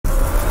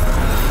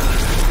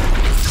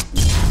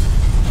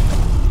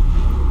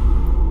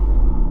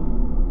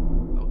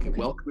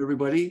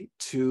everybody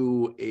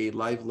to a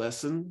live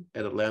lesson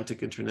at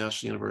Atlantic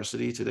International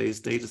University. Today's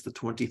date is the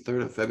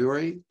 23rd of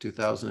February,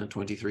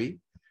 2023.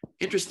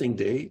 Interesting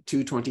day,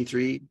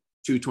 223,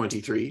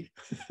 223,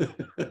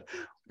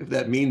 if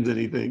that means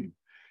anything.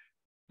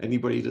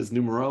 Anybody does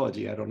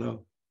numerology, I don't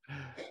know.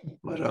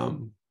 But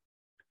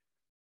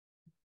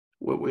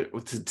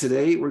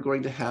today we're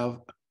going to have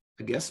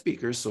a guest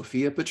speaker,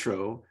 Sophia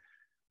Petrou,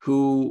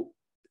 who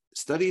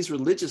studies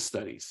religious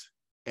studies.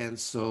 And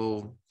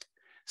so,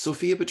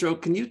 Sophia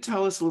Petrou, can you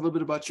tell us a little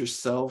bit about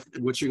yourself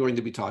and what you're going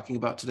to be talking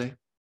about today?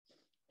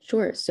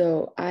 Sure.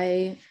 So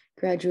I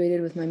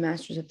graduated with my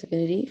Master's of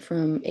Divinity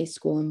from a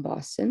school in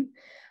Boston.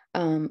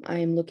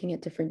 I'm looking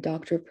at different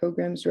doctorate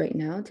programs right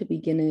now to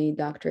begin a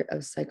Doctorate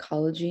of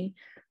Psychology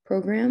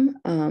program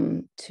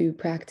to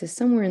practice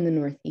somewhere in the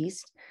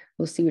Northeast.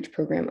 We'll see which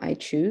program I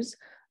choose.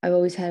 I've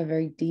always had a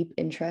very deep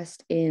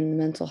interest in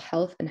mental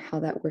health and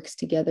how that works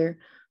together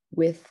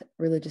with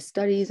religious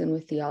studies and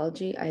with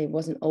theology. I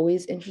wasn't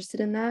always interested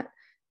in that.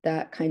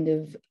 That kind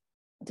of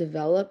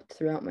developed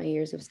throughout my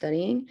years of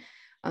studying.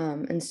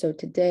 And so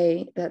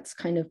today, that's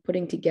kind of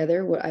putting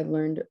together what I've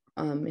learned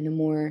in a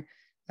more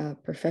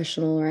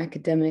professional or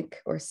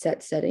academic or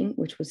set setting,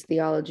 which was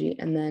theology,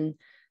 and then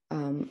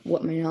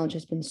what my knowledge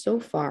has been so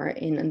far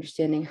in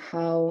understanding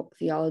how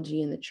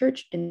theology in the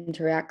church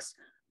interacts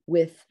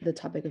with the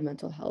topic of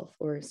mental health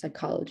or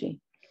psychology.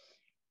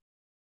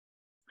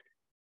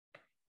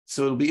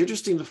 So it'll be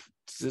interesting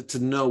to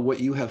know what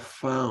you have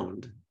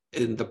found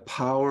in the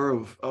power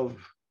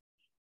of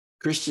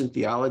Christian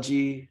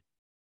theology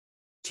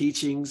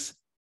teachings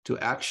to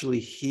actually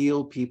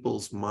heal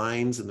people's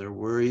minds and their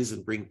worries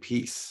and bring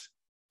peace.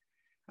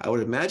 I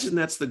would imagine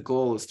that's the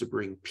goal, is to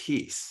bring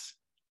peace.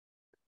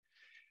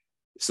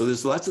 So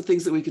there's lots of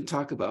things that we can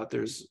talk about.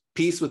 There's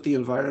peace with the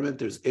environment,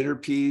 there's inner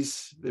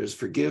peace, there's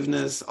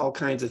forgiveness, all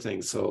kinds of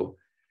things. So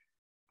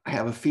I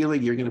have a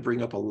feeling you're going to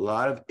bring up a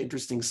lot of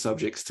interesting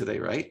subjects today,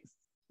 right?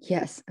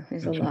 Yes,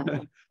 there's a lot.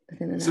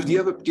 So do you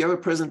have a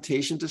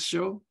presentation to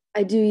show?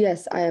 I do,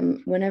 yes. I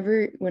am.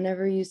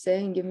 Whenever you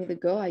say and give me the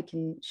go, I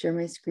can share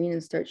my screen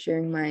and start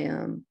sharing my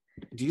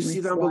Do you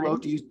see down below?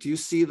 Do you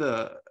see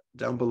the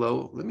down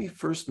below? Let me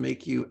first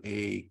make you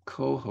a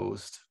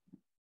co-host.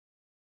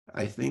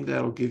 I think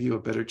that'll give you a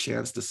better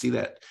chance to see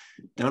that.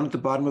 Down at the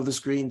bottom of the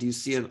screen, do you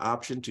see an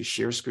option to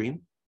share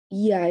screen?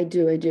 Yeah, I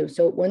do.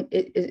 So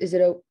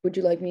would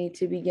you like me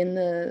to begin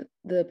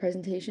the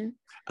presentation?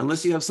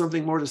 Unless you have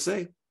something more to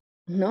say.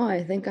 No,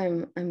 I think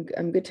I'm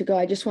good to go.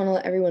 I just want to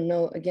let everyone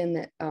know again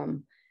that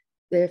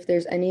if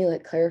there's any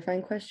like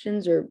clarifying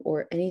questions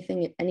or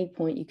anything at any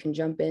point, you can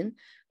jump in.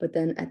 But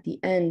then at the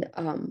end,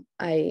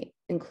 I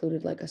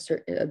included like a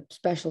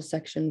special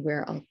section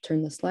where I'll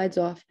turn the slides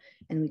off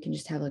and we can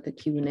just have like a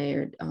Q&A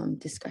or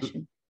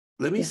discussion.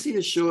 Let me see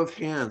a show of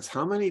hands.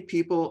 How many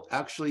people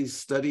actually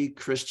study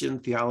Christian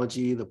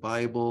theology, the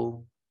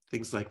Bible,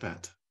 things like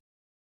that?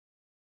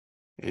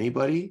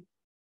 Anybody?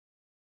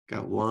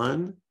 Got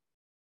one?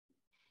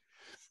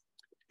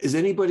 Is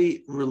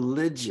anybody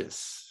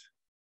religious?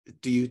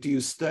 Do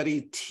you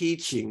study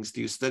teachings?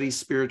 Do you study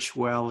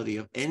spirituality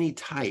of any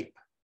type?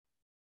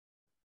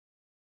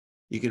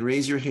 You can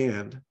raise your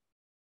hand.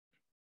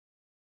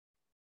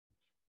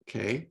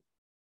 Okay.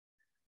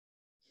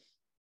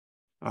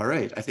 All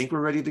right. I think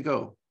we're ready to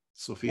go.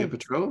 Sophia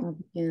Petrou. I'll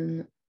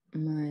begin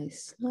my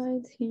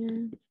slides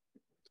here.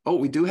 Oh,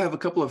 we do have a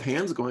couple of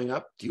hands going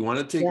up. Do you want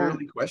to take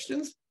early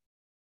questions?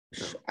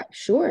 No.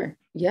 Sure.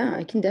 Yeah,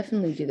 I can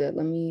definitely do that.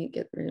 Let me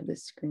get rid of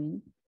this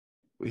screen.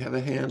 We have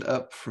a hand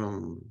up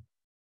from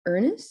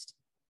Ernest.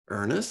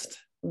 Ernest.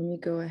 Let me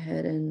go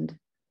ahead and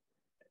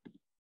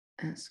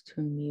ask to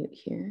unmute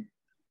here.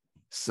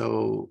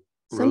 So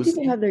some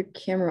people have their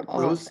camera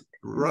off.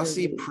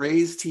 Rossi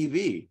Praise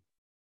TV.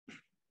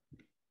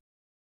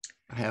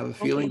 I have a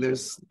feeling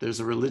there's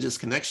a religious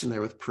connection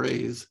there with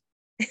praise.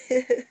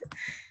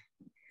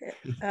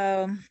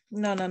 No.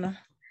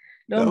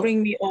 Don't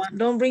bring me on.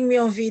 Don't bring me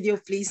on video,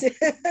 please.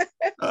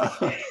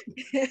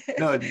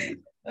 No,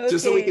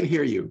 just so we can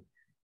hear you.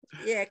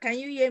 Yeah, can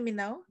you hear me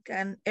now?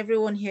 Can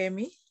everyone hear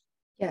me?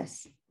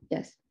 Yes.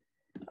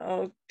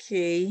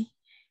 Okay.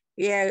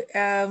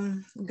 Yeah,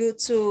 good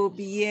to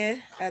be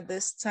here at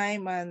this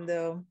time, and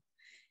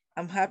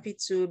I'm happy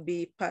to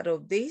be part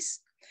of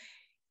this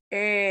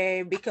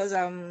because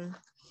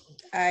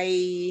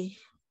I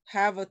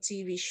have a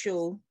TV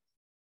show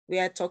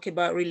where I talk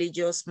about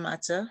religious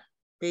matter,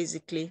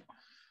 basically.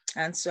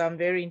 And so I'm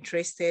very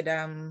interested.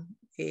 I'm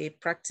a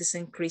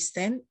practicing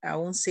Christian. I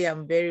won't say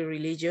I'm very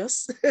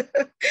religious.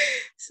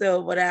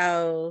 But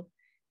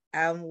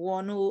I'm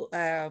one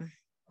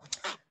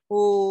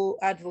who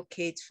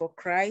advocates for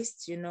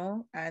Christ,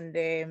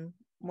 and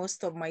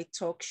most of my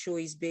talk show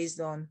is based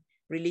on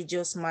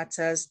religious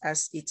matters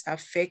as it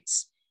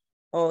affects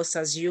us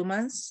as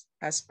humans,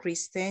 as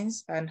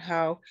Christians, and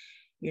how,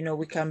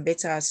 we can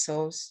better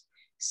ourselves.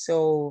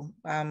 So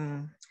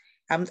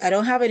I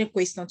don't have any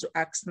question to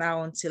ask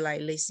now until I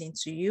listen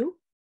to you.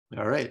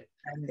 All right.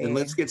 Then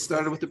let's get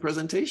started with the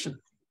presentation.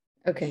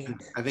 Okay.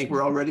 I think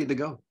we're all ready to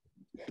go.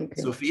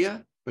 Okay.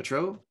 Sophia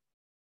Petrou,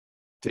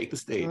 Take the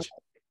stage.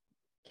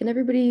 Can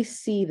everybody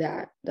see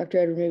that? Dr.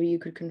 Edward, maybe you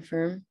could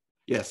confirm?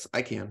 Yes,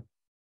 I can.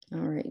 All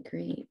right,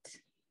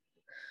 great.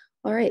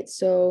 All right,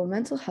 so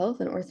mental health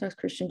and Orthodox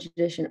Christian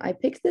tradition. I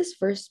picked this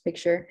first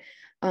picture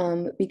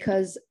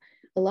because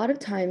a lot of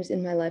times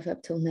in my life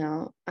up till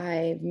now,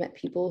 I've met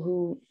people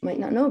who might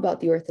not know about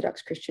the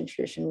Orthodox Christian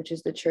tradition, which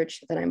is the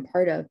church that I'm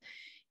part of.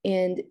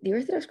 And the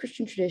Orthodox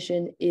Christian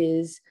tradition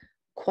is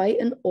quite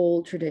an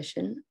old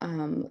tradition.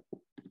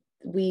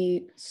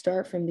 We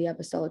start from the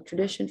apostolic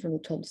tradition, from the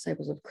 12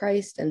 disciples of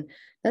Christ, and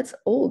that's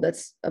old.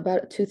 That's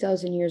about a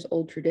 2,000 years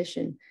old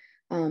tradition.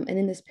 And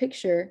in this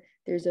picture,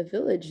 there's a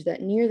village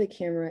that near the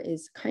camera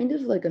is kind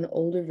of like an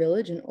older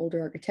village, an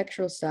older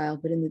architectural style,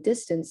 but in the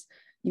distance,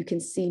 you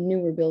can see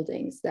newer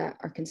buildings that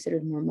are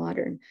considered more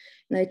modern.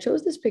 And I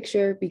chose this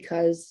picture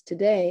because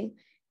today,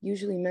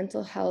 usually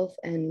mental health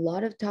and a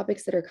lot of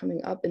topics that are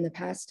coming up in the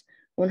past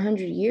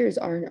 100 years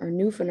are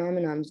new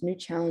phenomenons, new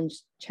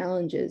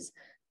challenges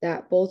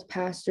that both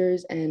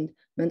pastors and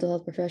mental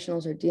health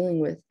professionals are dealing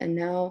with. And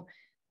now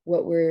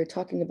what we're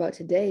talking about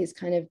today is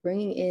kind of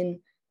bringing in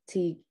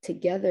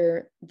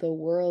together the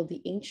world,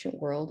 the ancient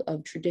world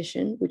of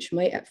tradition, which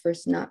might at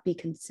first not be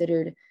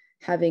considered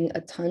having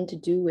a ton to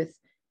do with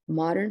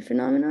modern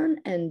phenomenon,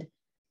 and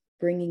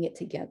bringing it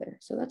together.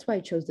 So that's why I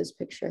chose this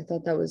picture. I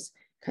thought that was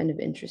kind of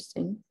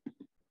interesting.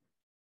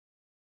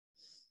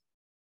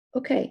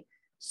 Okay,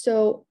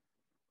 so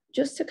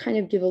just to kind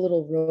of give a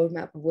little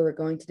roadmap of where we're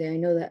going today, I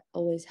know that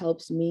always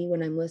helps me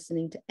when I'm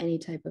listening to any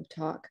type of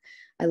talk.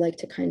 I like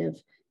to kind of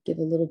give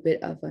a little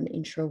bit of an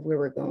intro of where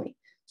we're going.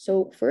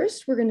 So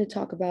first, we're going to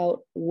talk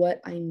about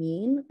what I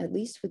mean, at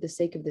least for the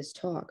sake of this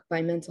talk,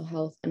 by mental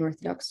health and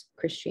Orthodox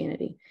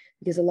Christianity,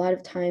 because a lot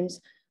of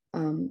times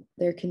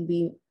there can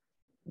be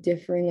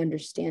differing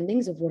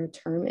understandings of what a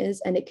term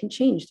is, and it can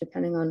change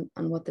depending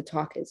on what the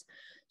talk is.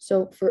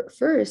 So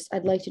first,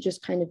 I'd like to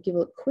just kind of give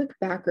a quick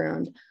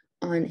background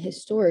on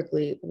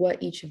historically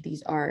what each of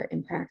these are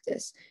in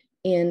practice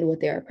and what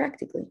they are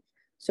practically.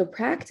 So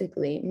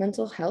practically,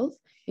 mental health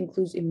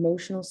includes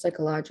emotional,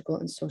 psychological,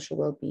 and social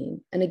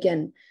well-being. And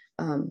again,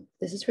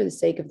 this is for the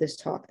sake of this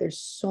talk. There's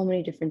so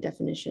many different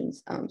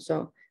definitions.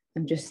 So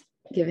I'm just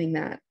giving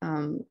that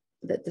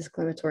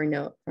disclaimatory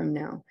note from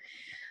now.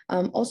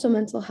 Also,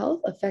 mental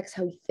health affects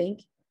how we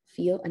think,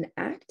 feel, and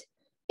act,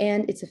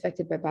 and it's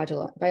affected by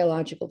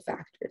biological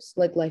factors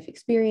like life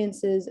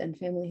experiences and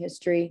family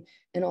history,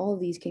 and all of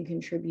these can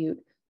contribute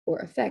or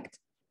affect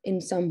in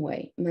some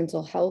way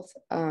mental health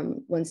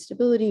when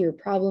stability or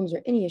problems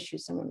or any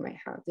issues someone might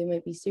have. They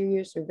might be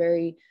serious or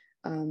very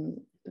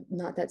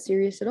not that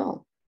serious at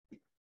all.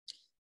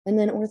 And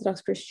then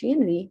Orthodox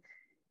Christianity,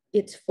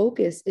 its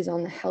focus is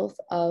on the health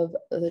of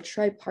the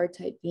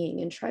tripartite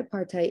being, and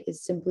tripartite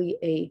is simply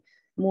a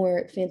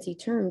more fancy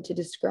term to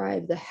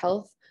describe the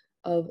health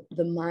of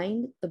the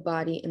mind, the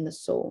body, and the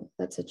soul.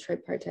 That's a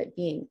tripartite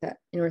being that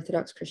in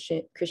Orthodox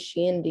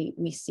Christianity,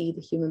 we see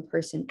the human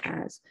person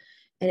as,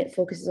 and it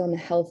focuses on the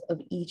health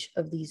of each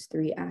of these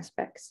three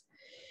aspects.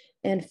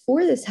 And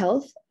for this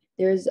health,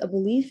 there's a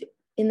belief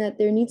in that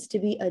there needs to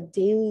be a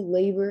daily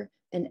labor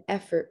and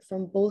effort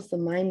from both the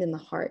mind and the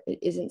heart. It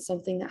isn't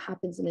something that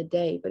happens in a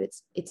day, but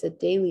it's a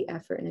daily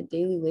effort and a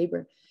daily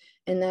labor.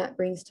 And that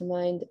brings to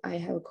mind, I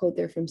have a quote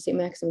there from St.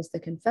 Maximus the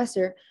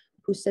Confessor,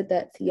 who said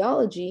that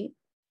theology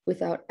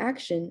without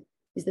action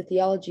is the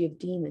theology of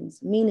demons,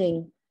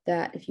 meaning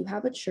that if you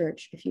have a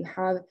church, if you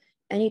have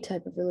any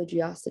type of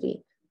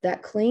religiosity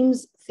that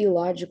claims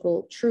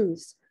theological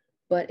truths,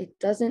 but it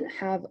doesn't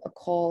have a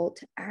call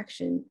to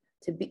action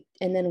to be,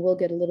 and then we'll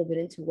get a little bit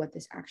into what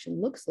this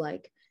action looks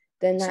like,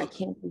 then that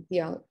can't be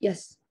theology.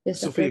 Yes.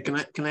 Sophia,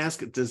 can I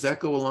ask, does that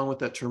go along with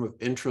that term of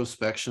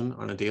introspection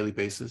on a daily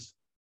basis?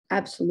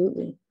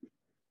 Absolutely.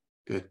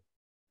 Good.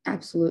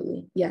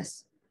 Absolutely.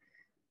 Yes.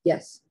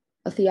 Yes.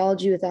 A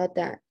theology without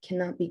that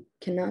cannot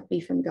be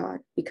from God,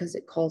 because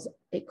it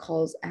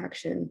calls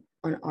action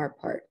on our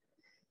part.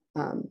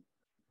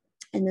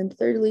 And then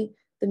thirdly,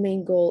 the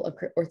main goal of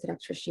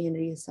Orthodox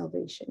Christianity is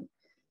salvation.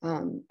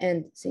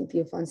 And St.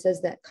 Theophan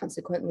says that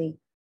consequently,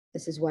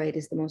 this is why it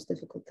is the most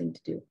difficult thing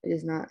to do. It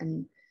is not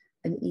an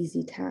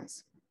easy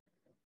task.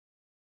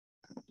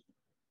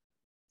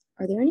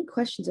 Are there any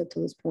questions up to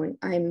this point?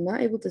 I'm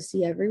not able to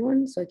see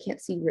everyone, so I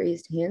can't see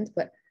raised hands,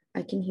 but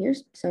I can hear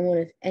someone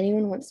if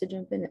anyone wants to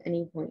jump in at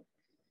any point.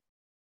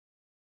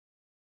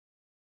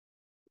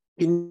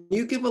 Can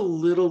you give a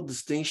little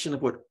distinction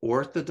of what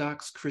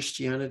Orthodox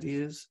Christianity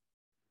is?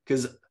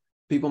 Because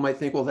people might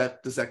think, well,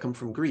 does that come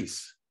from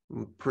Greece,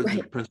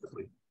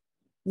 principally?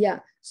 Yeah.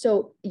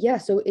 So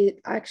it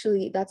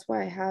actually, that's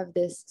why I have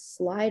this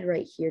slide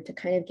right here to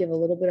kind of give a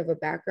little bit of a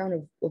background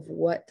of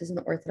what does an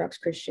Orthodox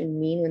Christian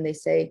mean when they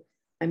say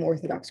I'm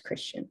Orthodox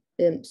Christian.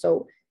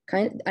 So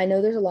I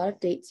know there's a lot of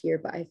dates here,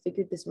 but I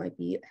figured this might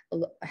be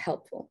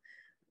helpful.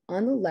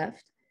 On the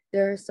left,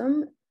 there are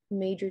some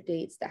major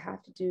dates that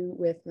have to do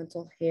with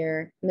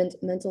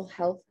mental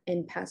health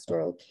and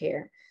pastoral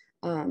care,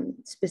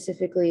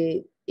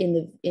 specifically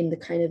in the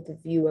kind of the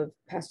view of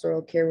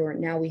pastoral care, where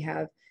now we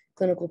have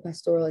clinical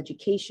pastoral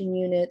education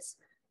units,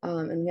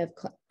 and we have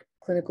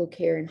clinical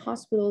care in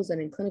hospitals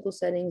and in clinical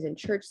settings and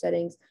church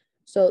settings.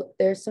 So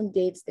there's some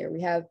dates there.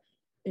 We have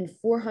in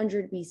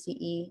 400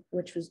 BCE,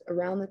 which was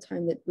around the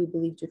time that we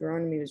believe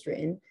Deuteronomy was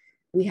written,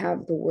 we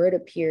have the word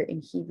appear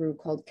in Hebrew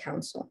called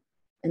council,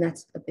 and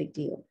that's a big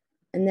deal.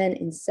 And then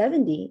in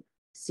 70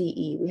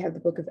 CE, we have the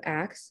book of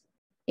Acts,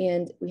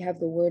 and we have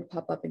the word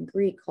pop up in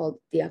Greek called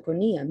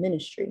diakonia,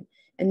 ministry.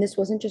 And this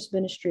wasn't just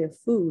ministry of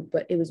food,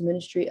 but it was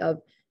ministry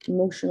of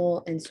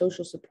emotional and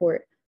social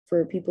support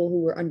for people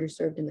who were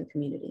underserved in the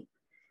community.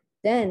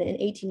 Then in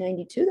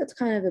 1892, that's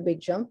kind of a big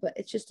jump, but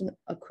it's just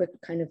a quick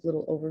kind of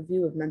little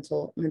overview of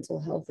mental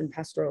health and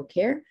pastoral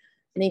care.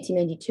 In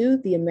 1892,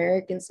 the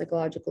American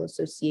Psychological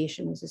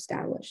Association was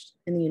established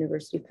in the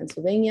University of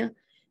Pennsylvania,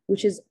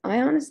 which is,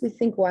 I honestly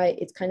think, why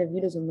it's kind of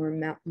viewed as a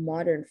more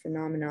modern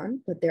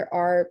phenomenon, but there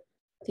are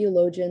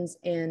theologians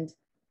and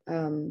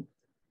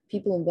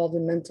people involved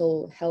in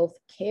mental health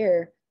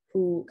care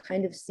who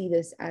kind of see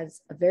this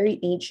as a very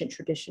ancient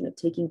tradition of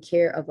taking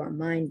care of our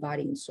mind,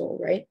 body, and soul,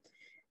 right?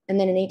 And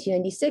then in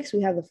 1896,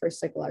 we have the first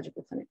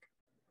psychological clinic,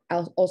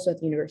 also at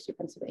the University of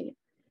Pennsylvania.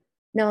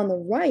 Now on the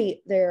right,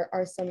 there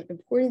are some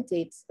important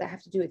dates that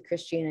have to do with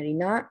Christianity,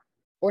 not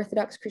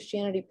Orthodox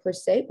Christianity per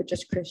se, but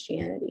just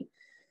Christianity.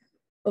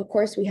 Of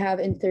course, we have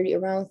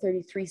around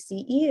 33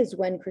 CE is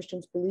when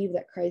Christians believe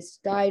that Christ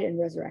died and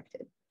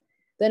resurrected.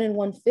 Then in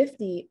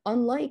 150,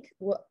 unlike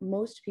what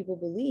most people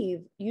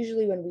believe,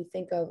 usually when we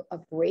think of a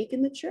break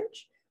in the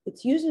church,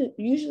 it's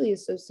usually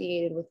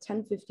associated with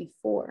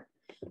 1054.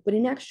 But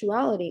in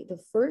actuality,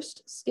 the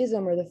first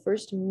schism or the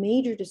first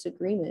major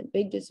disagreement,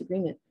 big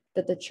disagreement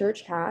that the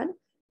church had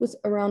was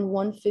around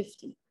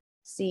 150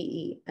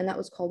 CE, and that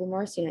was called the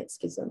Marcionite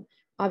Schism.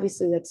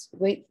 Obviously, that's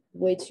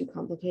way too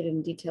complicated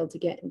and detailed to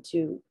get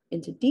into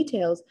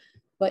details,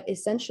 but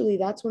essentially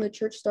that's when the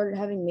church started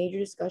having major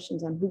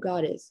discussions on who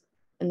God is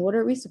and what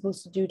are we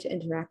supposed to do to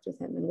interact with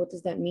him and what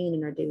does that mean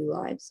in our daily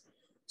lives.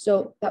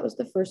 So that was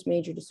the first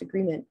major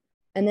disagreement.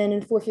 And then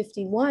in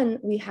 451,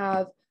 we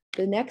have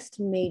the next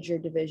major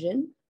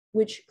division,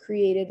 which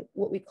created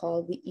what we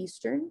call the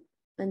Eastern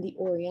and the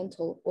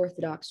Oriental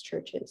Orthodox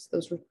churches.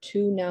 Those were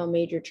two now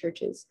major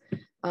churches.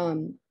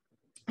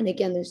 And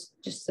again, there's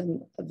just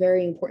some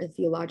very important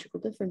theological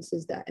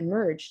differences that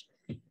emerged.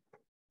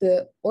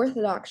 The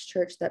Orthodox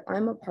church that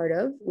I'm a part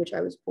of, which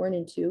I was born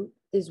into,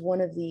 is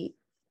one of the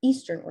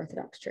Eastern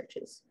Orthodox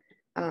churches.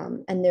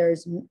 And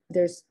there's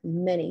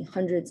many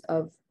hundreds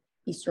of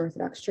Eastern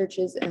Orthodox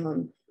churches,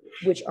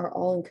 which are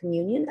all in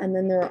communion. And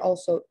then there are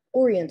also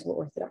Oriental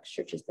Orthodox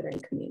churches that are in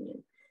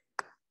communion.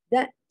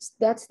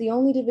 That's the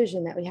only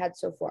division that we had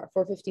so far,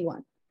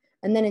 451.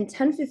 And then in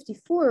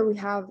 1054, we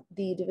have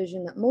the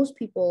division that most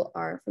people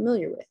are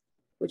familiar with,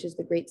 which is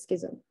the Great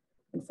Schism.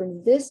 And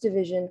from this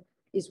division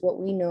is what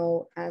we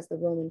know as the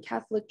Roman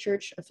Catholic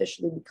Church,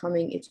 officially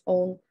becoming its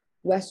own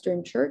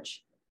Western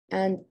Church,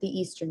 and the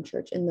Eastern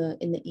Church in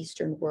the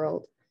Eastern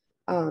world.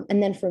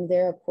 And then from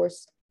there, of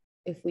course,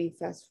 if we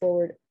fast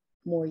forward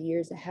more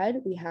years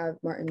ahead, we have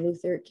Martin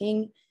Luther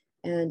King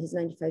and his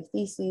 95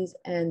 Theses,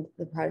 and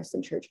the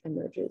Protestant Church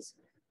emerges.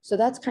 So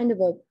that's kind of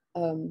a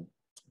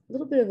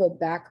little bit of a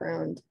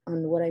background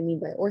on what I mean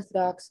by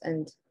Orthodox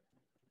and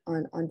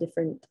on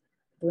different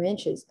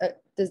branches.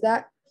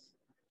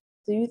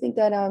 Do you think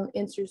that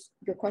answers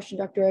your question,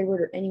 Dr.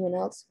 Edward, or anyone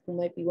else who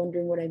might be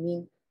wondering what I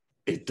mean?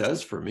 It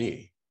does for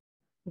me.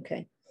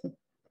 Okay.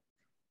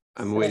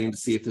 I'm waiting to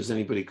see if there's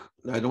anybody.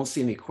 I don't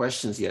see any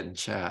questions yet in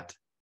chat.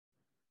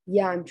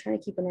 Yeah, I'm trying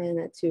to keep an eye on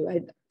that too.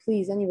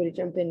 Please, anybody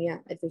jump in, yeah,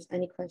 if there's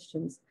any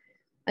questions.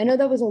 I know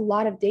that was a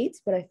lot of dates,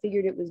 but I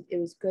figured it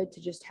was good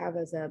to just have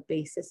as a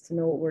basis to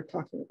know what we're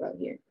talking about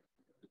here.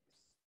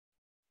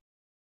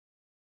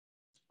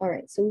 All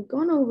right, so we've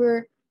gone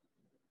over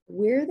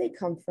where they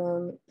come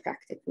from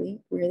practically,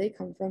 where they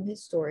come from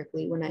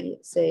historically when I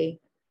say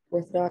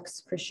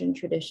Orthodox Christian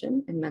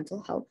tradition and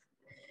mental health.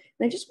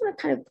 And I just want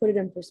to kind of put it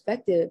in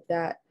perspective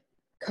that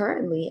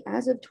currently,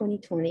 as of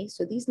 2020,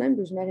 so these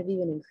numbers might have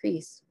even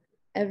increased,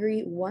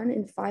 every 1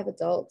 in 5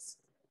 adults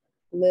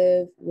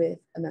live with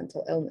a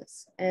mental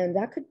illness. And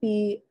that could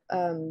be,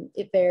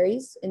 it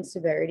varies in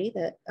severity.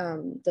 That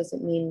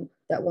doesn't mean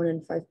that 1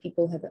 in 5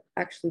 people have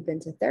actually been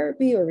to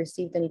therapy or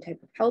received any type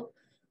of help.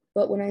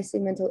 But when I say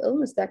mental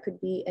illness, that could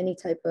be any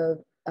type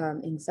of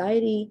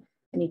anxiety,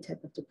 any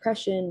type of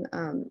depression,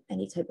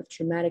 any type of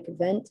traumatic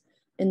event.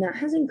 And that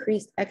has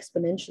increased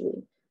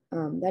exponentially.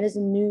 That is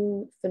a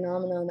new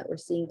phenomenon that we're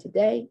seeing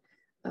today.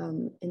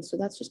 And so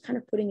that's just kind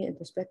of putting it in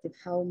perspective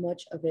how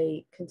much of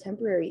a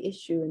contemporary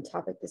issue and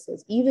topic this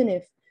is, even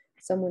if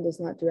someone does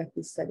not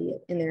directly study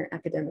it in their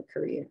academic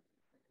career.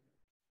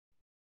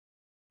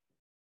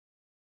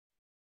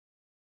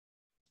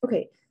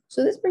 Okay,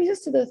 so this brings us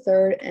to the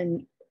third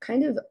and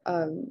kind of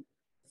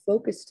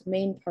focused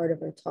main part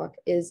of our talk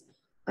is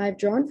I've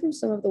drawn from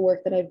some of the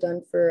work that I've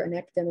done for an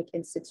academic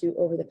institute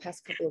over the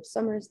past couple of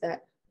summers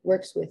that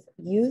works with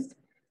youth.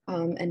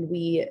 And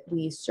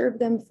we serve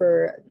them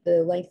for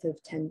the length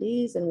of 10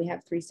 days and we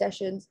have 3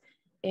 sessions.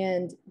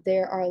 And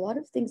there are a lot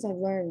of things I've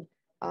learned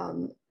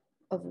of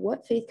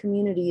what faith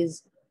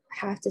communities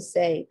have to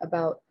say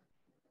about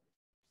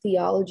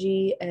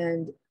theology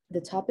and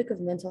the topic of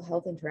mental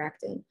health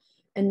interacting,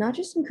 and not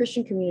just in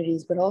Christian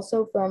communities, but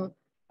also from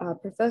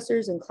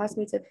professors and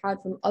classmates I've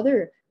had from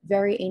other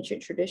very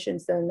ancient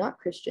traditions that are not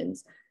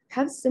Christians,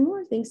 have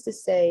similar things to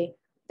say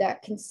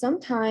that can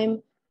sometimes,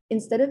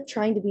 instead of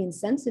trying to be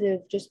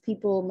insensitive, just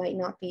people might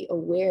not be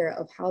aware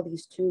of how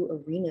these two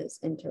arenas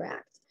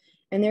interact.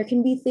 And there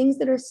can be things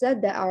that are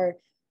said that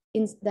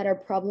are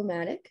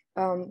problematic.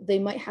 They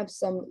might have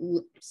some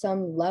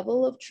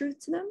level of truth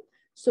to them.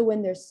 So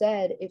when they're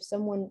said, if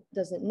someone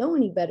doesn't know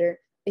any better,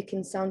 it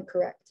can sound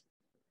correct.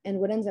 And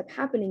what ends up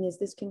happening is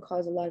this can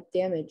cause a lot of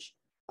damage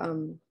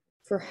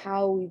for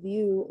how we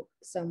view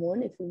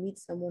someone if we meet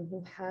someone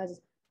who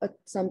has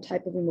some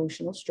type of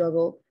emotional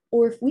struggle,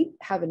 or if we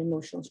have an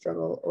emotional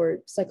struggle or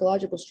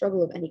psychological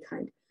struggle of any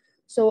kind.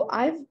 So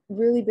I've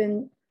really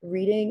been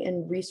reading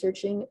and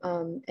researching,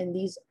 and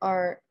these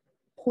are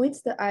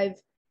points that I've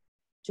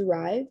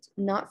derived,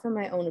 not from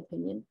my own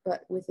opinion,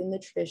 but within the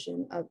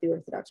tradition of the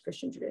Orthodox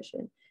Christian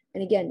tradition.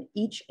 And again,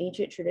 each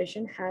ancient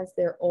tradition has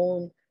their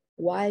own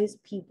wise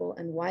people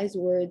and wise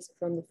words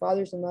from the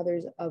fathers and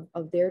mothers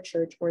of their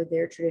church or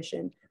their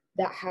tradition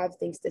that have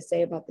things to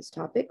say about this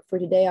topic. For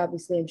today,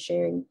 obviously, I'm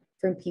sharing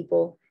from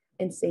people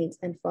and saints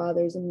and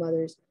fathers and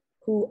mothers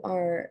who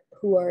are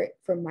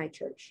from my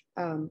church.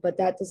 But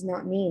that does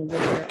not mean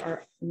that there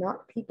are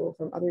not people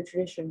from other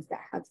traditions that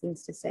have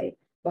things to say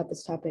about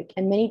this topic.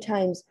 And many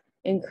times,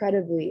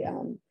 incredibly,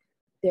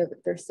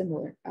 they're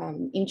similar.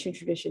 Ancient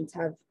traditions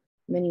have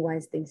many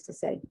wise things to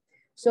say.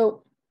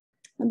 So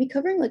I'll be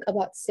covering like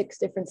about 6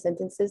 different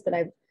sentences that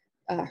I've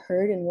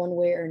heard in one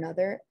way or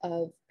another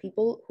of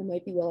people who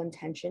might be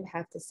well-intentioned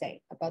have to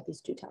say about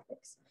these two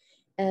topics.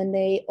 And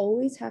they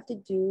always have to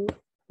do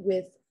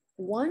with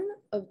one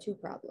of 2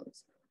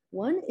 problems.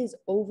 One is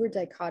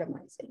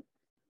over-dichotomizing.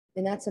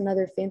 And that's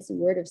another fancy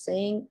word of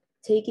saying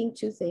taking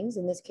 2 things,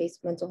 in this case,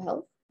 mental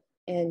health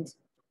and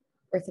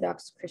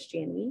Orthodox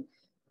Christianity,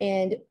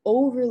 and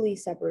overly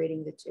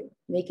separating the 2,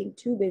 making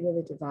too big of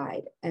a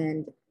divide.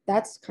 And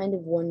that's kind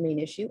of one main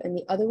issue. And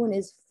the other one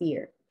is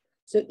fear.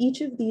 So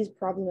each of these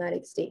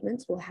problematic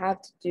statements will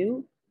have to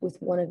do with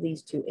one of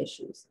these 2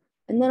 issues.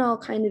 And then I'll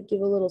kind of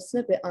give a little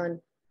snippet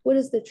on what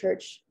is the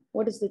church,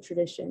 what is the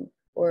tradition,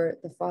 or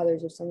the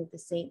fathers or some of the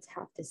saints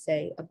have to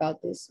say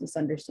about this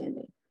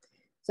misunderstanding.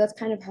 So that's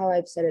kind of how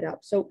I've set it up.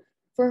 So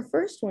for our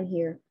first one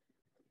here,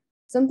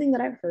 something that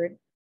I've heard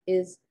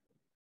is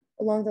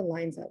along the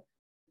lines of,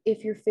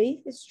 if your faith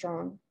is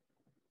strong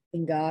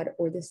in God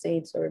or the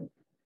saints or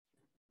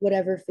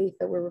whatever faith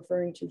that we're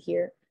referring to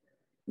here,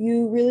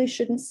 you really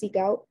shouldn't seek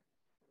out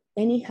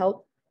any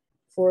help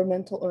for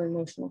mental or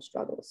emotional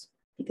struggles,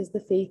 because the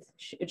faith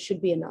it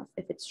should be enough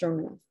if it's strong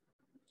enough.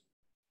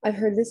 I've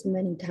heard this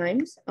many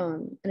times,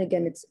 and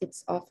again,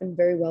 it's often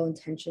very well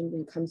intentioned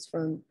and comes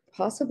from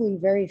possibly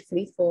very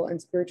faithful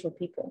and spiritual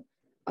people.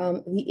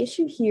 The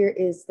issue here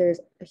is there's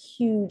a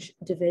huge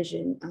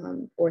division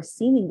or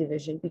seeming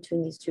division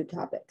between these 2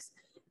 topics.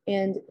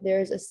 And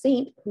there's a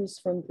saint who's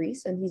from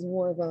Greece, and he's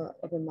more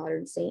of a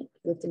modern saint,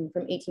 lived in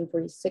from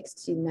 1846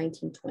 to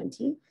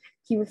 1920.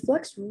 He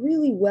reflects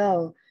really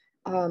well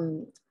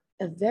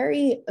a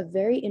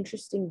very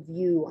interesting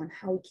view on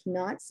how we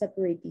cannot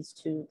separate these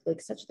 2,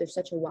 there's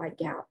such a wide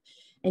gap.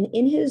 And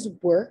in his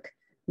work,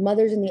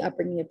 Mothers in the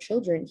Upbringing of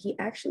Children, he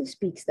actually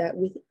speaks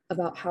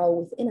about how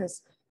within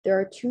us, there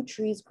are 2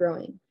 trees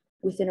growing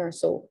within our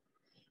soul.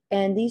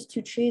 And these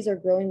 2 trees are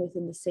growing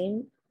within the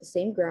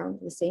same ground,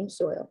 the same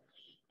soil,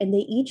 and they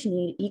each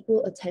need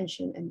equal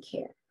attention and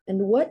care. And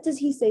what does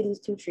he say these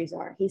 2 trees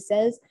are? He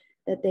says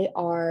that they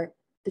are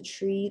the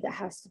tree that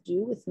has to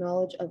do with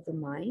knowledge of the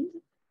mind,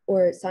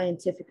 or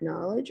scientific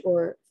knowledge,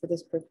 or for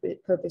this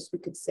purpose, we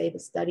could say the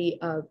study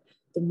of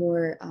the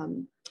more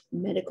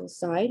medical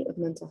side of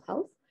mental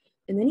health.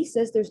 And then he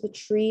says there's the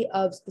tree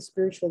of the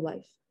spiritual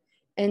life,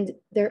 and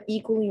they're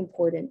equally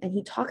important. And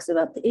he talks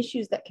about the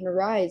issues that can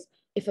arise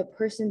if a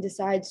person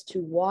decides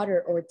to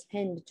water or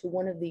tend to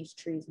one of these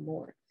trees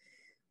more.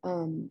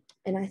 And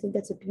I think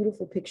that's a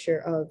beautiful picture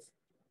of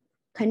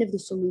kind of the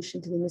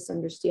solution to the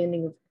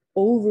misunderstanding of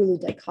overly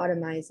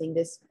dichotomizing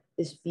this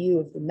view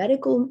of the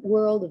medical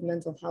world of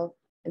mental health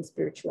and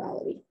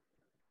spirituality.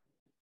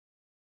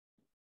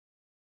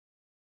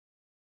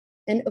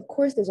 And of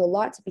course, there's a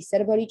lot to be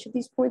said about each of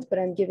these points, but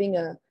I'm giving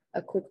a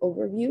quick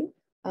overview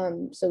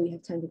so we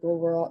have time to go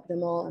over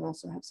them all and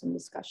also have some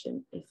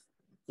discussion if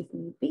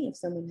need be, if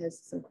someone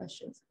has some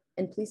questions.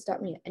 And please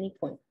stop me at any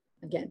point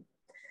again.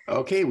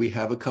 Okay, we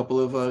have a couple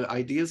of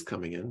ideas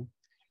coming in.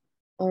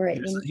 All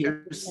right.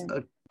 Here's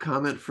a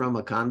comment from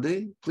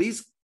Akande.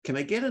 Please, can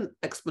I get an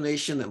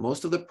explanation that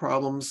most of the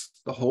problems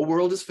the whole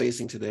world is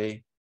facing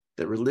today,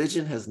 that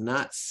religion has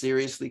not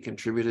seriously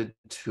contributed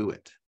to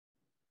it?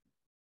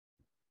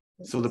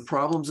 So the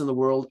problems in the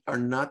world are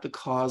not the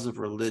cause of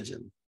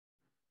religion.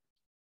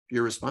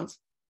 Your response?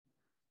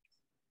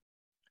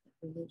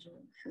 Religion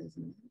has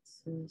not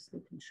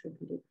seriously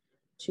contributed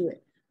to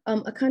it.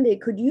 Akande,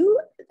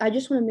 I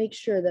just want to make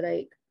sure that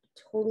I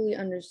totally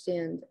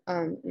understand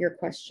your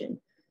question.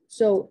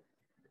 So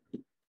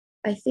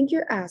I think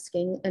you're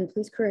asking, and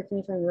please correct me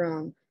if I'm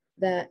wrong,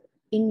 that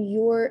in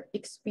your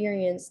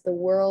experience, the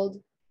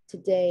world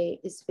today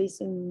is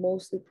facing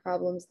mostly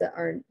problems that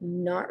are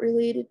not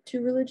related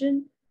to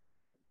religion.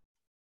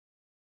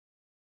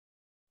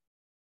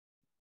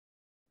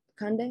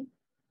 Kande?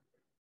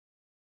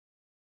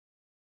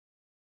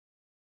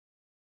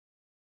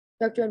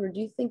 Dr. Edward, do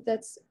you think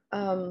that's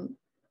I'm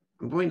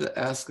going to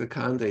ask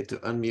Akande to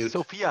unmute.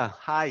 Sophia,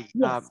 hi.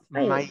 yes?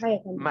 Hi,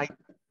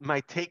 My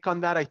take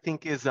on that, I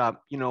think, is a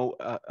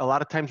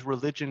lot of times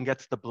religion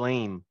gets the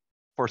blame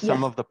for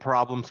some of the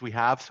problems we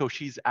have. So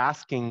she's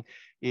asking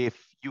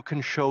if you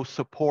can show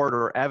support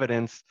or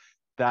evidence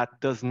that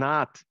does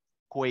not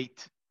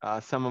equate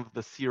some of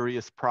the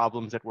serious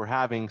problems that we're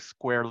having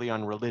squarely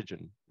on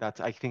religion.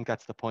 I think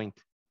that's the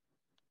point.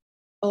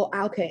 Oh,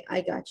 okay,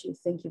 I got you.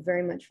 Thank you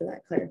very much for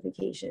that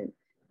clarification.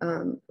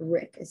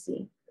 Rick, I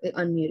see,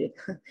 unmuted.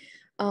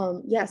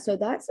 Yeah, so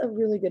that's a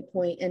really good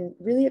point. And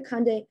really,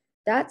 Akande,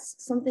 that's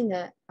something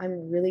that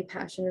I'm really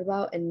passionate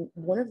about. And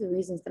one of the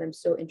reasons that I'm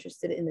so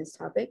interested in this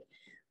topic,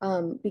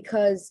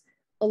 because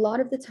a lot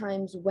of the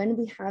times when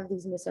we have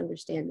these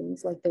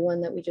misunderstandings, like the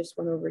one that we just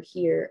went over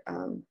here,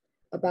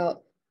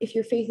 about if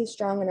your faith is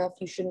strong enough,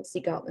 you shouldn't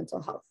seek out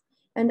mental health.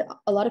 And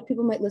a lot of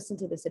people might listen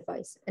to this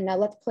advice. And now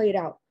let's play it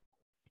out.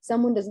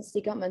 Someone doesn't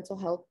seek out mental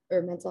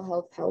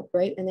health help,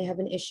 right? And they have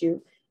an issue,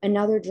 and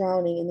now they're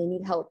drowning and they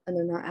need help, and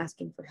they're not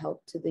asking for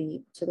help to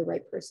the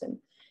right person.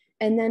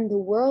 And then the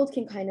world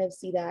can kind of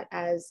see that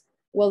as,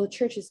 well, the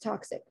church is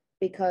toxic,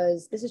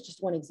 because this is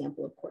just one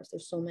example. Of course,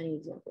 there's so many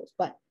examples,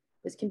 but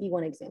this can be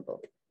one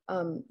example.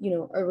 A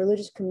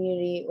religious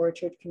community or a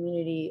church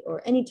community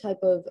or any type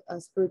of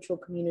spiritual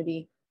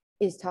community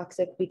is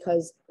toxic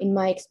because, in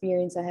my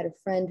experience, I had a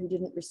friend who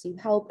didn't receive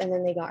help and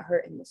then they got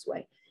hurt in this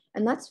way.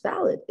 And that's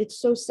valid. It's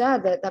so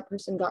sad that that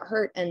person got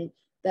hurt and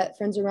that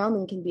friends around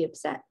them can be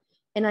upset.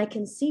 And I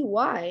can see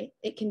why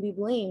it can be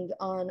blamed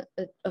on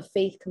a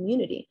faith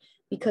community,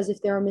 because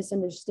if there are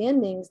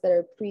misunderstandings that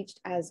are preached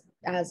as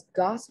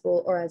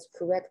gospel or as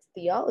correct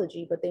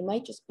theology, but they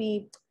might just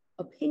be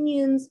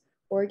opinions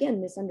or, again,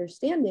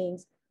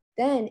 misunderstandings,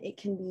 then it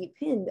can be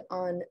pinned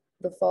on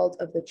the fault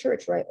of the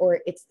church, right?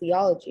 Or its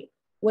theology.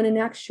 When in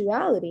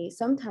actuality,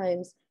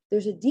 sometimes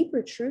there's a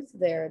deeper truth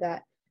there,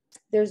 that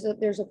there's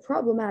a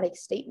problematic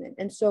statement.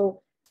 And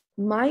so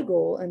my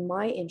goal and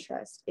my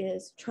interest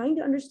is trying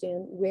to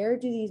understand, where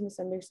do these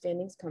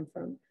misunderstandings come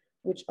from,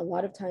 which a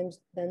lot of times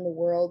then the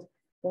world,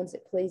 once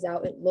it plays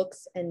out, it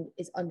looks and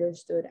is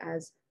understood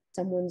as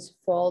someone's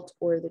fault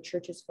or the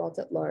church's fault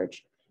at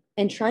large,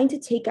 and trying to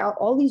take out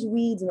all these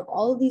weeds and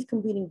all of these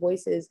competing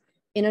voices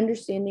in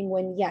understanding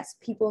when, yes,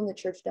 people in the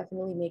church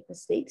definitely make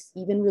mistakes,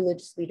 even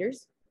religious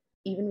leaders,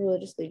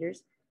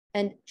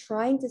 and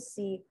trying to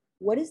see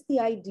what is the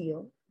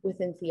ideal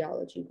within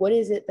theology. What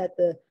is it that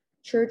the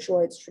church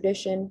or its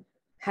tradition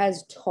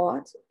has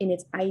taught in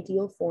its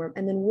ideal form?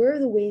 And then where are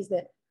the ways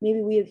that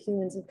maybe we as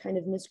humans have kind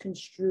of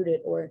misconstrued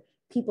it, or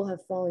people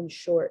have fallen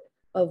short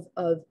of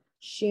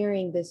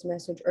sharing this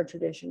message or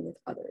tradition with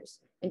others,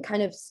 and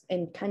kind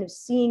of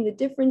seeing the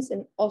difference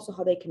and also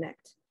how they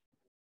connect.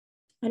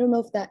 I don't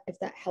know if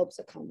that helps,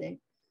 Akande.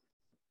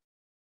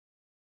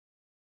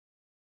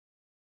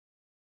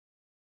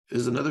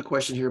 There's another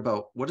question here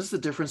about, what is the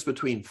difference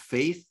between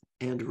faith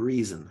and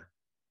reason?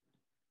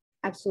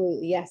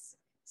 Absolutely, yes.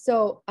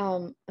 So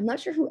I'm not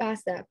sure who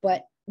asked that,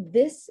 but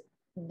this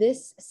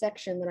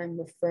section that I'm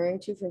referring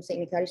to from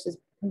St. Ignatius is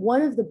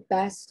one of the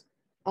best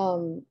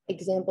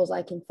examples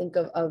I can think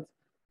of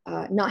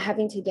not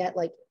having to get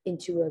like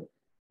into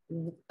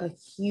a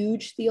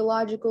huge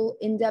theological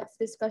in-depth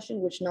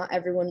discussion, which not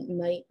everyone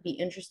might be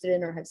interested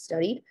in or have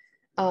studied.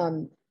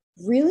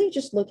 Really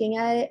just looking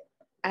at it,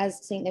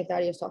 as St.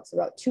 Ignatius talks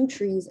about, two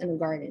trees and a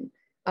garden.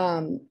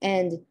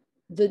 And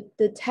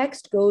the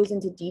text goes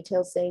into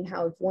detail saying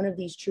how if one of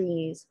these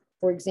trees,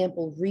 for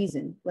example,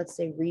 reason, let's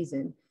say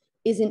reason,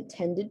 isn't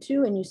tended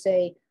to, and you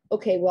say,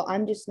 okay, well,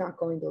 I'm just not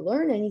going to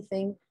learn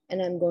anything,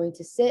 and I'm going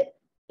to sit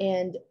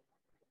and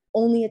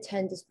only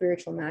attend to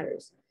spiritual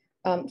matters.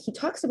 He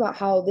talks about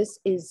how this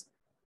is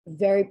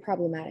very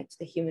problematic to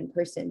the human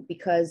person,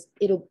 because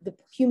the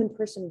human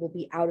person will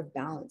be out of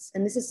balance.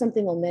 And this is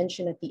something I'll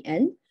mention at the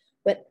end,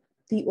 but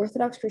the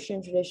Orthodox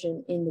Christian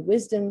tradition, in the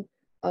wisdom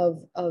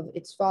of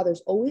its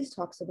fathers, always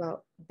talks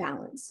about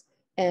balance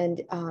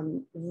and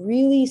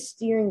really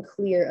steering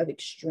clear of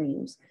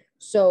extremes.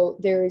 So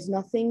there's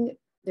nothing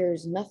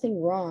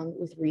wrong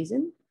with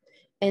reason,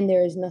 and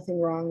there is nothing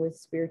wrong with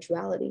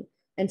spirituality.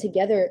 And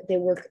together they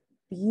work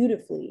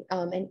beautifully.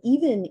 And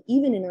even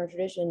in our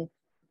tradition,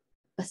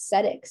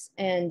 ascetics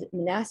and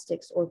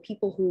monastics, or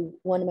people who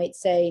one might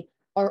say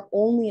are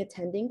only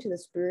attending to the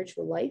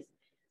spiritual life,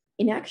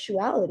 in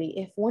actuality,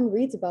 if one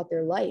reads about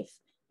their life,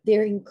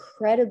 they're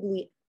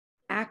incredibly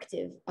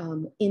active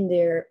in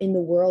the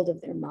world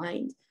of their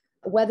mind,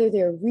 whether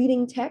they're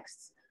reading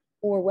texts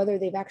or whether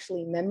they've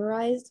actually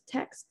memorized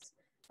texts.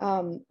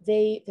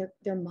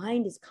 Their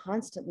mind is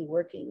constantly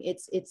working.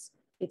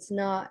 It's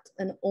not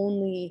an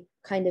only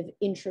kind of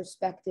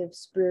introspective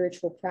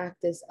spiritual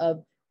practice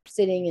of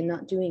sitting and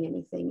not doing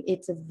anything.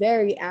 It's a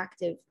very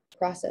active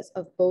process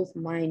of both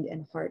mind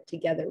and heart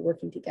together,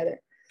 working together.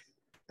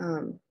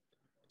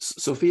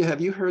 Sophia,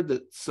 have you heard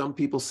that some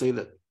people say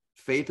that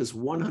faith is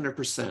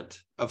 100%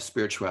 of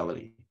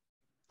spirituality?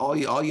 All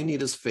you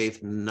need is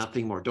faith,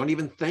 nothing more. Don't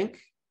even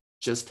think,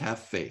 just have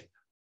faith.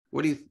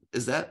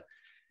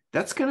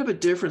 That's kind of a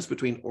difference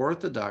between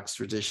Orthodox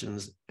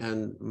traditions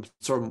and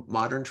sort of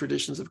modern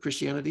traditions of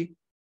Christianity?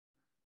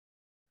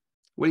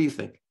 What do you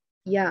think?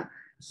 Yeah.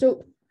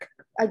 So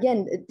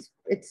again,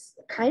 it's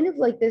kind of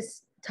like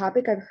this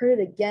topic. I've heard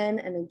it again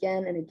and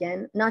again and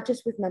again, not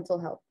just with mental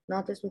health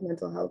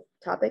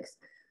topics,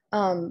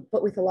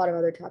 but with a lot of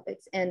other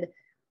topics. And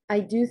I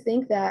do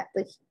think that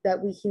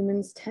we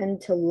humans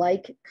tend to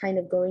like kind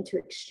of going to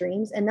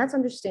extremes, and that's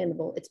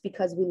understandable. It's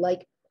because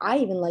I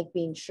even like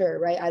being sure,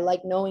 right? I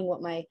like knowing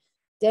what my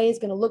day is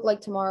going to look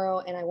like tomorrow,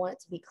 and I want it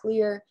to be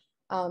clear.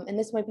 And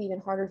this might be even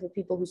harder for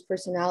people whose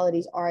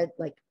personalities are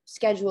like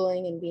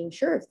scheduling and being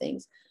sure of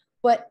things.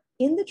 But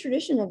in the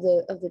tradition of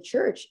the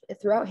church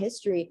throughout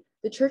history,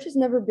 the church has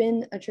never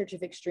been a church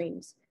of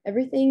extremes.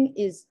 Everything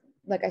is,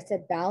 like I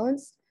said,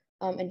 balanced.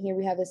 And here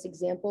we have this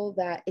example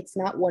that it's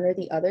not one or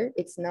the other.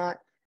 It's not,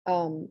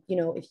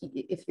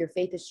 if your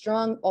faith is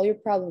strong, all your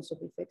problems will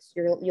be fixed.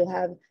 You'll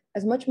have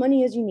as much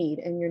money as you need,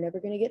 and you're never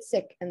going to get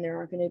sick, and there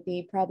aren't going to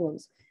be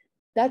problems.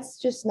 That's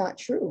just not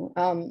true.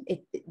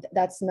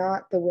 That's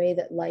not the way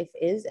that life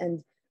is.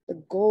 And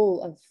the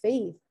goal of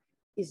faith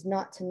is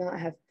not to not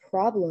have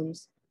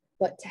problems,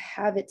 but to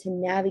have it to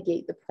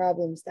navigate the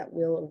problems that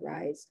will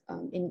arise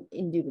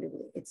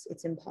indubitably.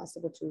 It's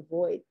impossible to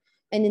avoid.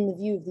 And in the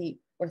view of the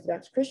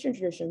Orthodox Christian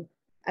tradition,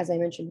 as I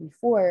mentioned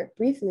before,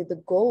 briefly,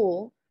 the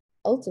goal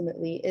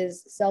ultimately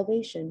is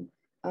salvation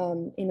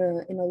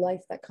in a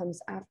life that comes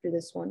after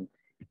this one,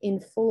 in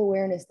full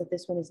awareness that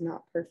this one is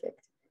not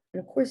perfect.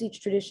 And of course,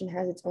 each tradition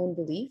has its own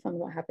belief on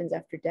what happens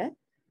after death,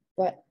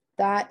 but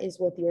that is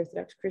what the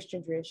Orthodox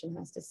Christian tradition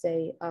has to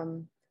say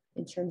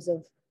in terms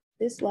of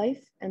this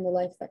life and the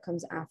life that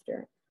comes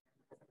after.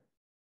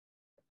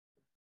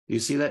 Do you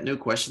see that new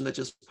question that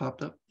just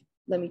popped up?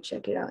 Let me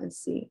check it out and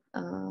see.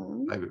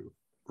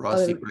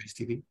 Rossi Price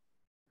TV.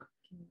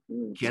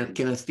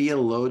 Can a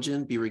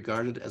theologian be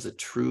regarded as a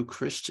true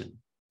Christian?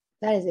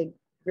 That is a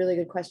really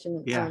good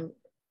question, yeah.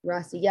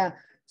 Rossi. Yeah.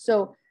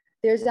 So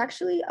there's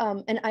actually,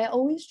 and I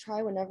always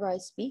try whenever I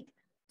speak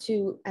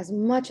to, as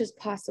much as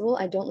possible,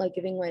 I don't like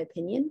giving my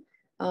opinion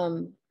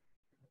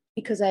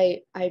because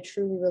I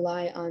truly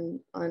rely on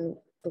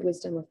the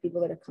wisdom of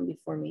people that have come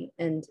before me.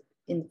 And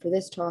for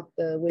this talk,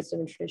 the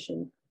wisdom and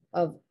tradition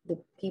of the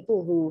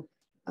people who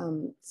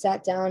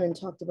sat down and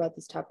talked about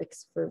these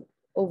topics for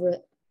over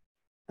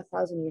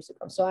 1,000 years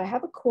ago. So I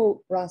have a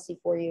quote, Rossi,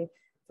 for you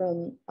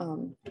from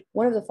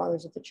one of the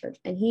fathers of the church.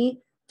 And he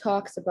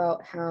talks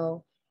about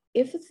how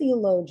if a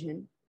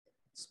theologian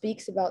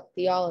speaks about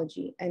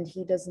theology and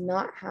he does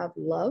not have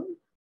love,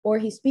 or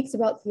he speaks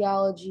about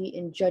theology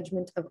in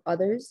judgment of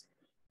others,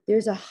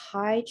 there's a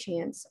high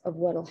chance of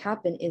what will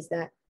happen is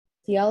that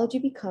theology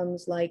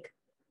becomes like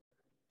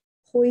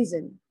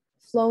poison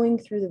flowing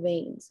through the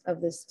veins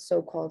of this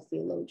so-called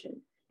theologian.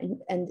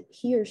 And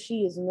he or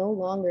she is no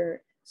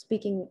longer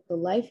speaking the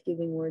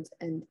life-giving words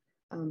and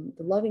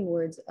the loving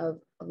words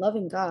of a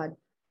loving God,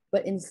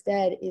 but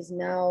instead is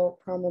now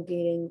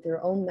promulgating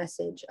their own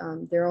message,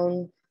 their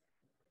own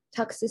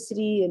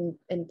toxicity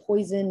and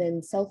poison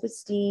and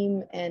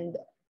self-esteem and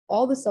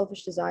all the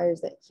selfish desires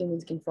that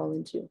humans can fall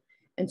into.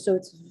 And so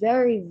it's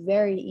very,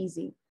 very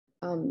easy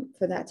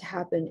for that to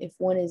happen if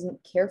one isn't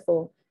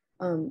careful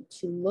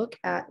to look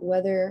at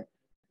whether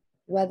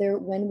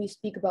when we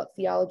speak about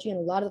theology, and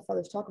a lot of the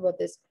fathers talk about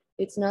this,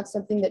 it's not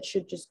something that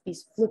should just be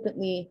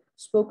flippantly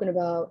spoken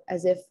about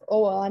as if,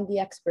 oh, well, I'm the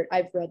expert.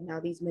 I've read now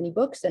these many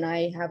books and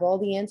I have all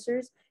the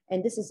answers,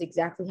 and this is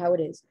exactly how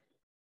it is.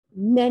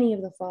 Many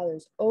of the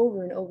fathers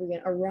over and over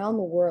again around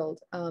the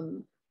world,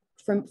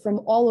 from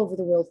all over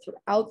the world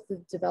throughout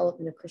the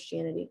development of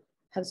Christianity,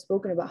 have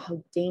spoken about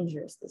how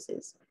dangerous this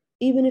is,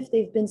 even if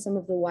they've been some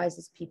of the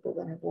wisest people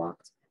that have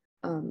walked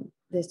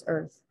this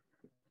earth.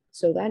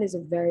 So that is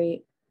a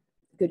very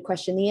good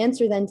question. The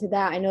answer then to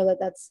that, I know that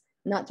that's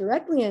not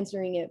directly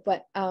answering it,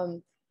 but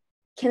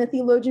can a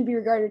theologian be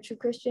regarded a true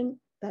Christian?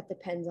 That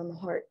depends on the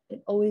heart.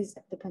 It always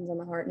depends on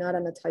the heart, not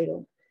on the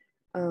title.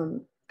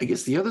 I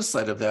guess the other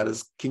side of that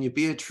is, can you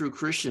be a true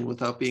Christian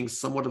without being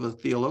somewhat of a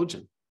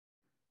theologian?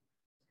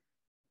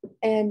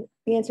 And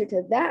the answer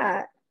to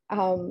that,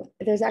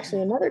 there's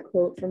actually another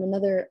quote from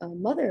another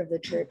mother of the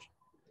church.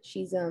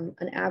 She's an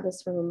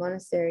abbess from a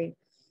monastery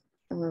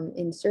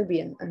in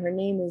Serbia, and her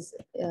name is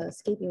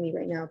escaping me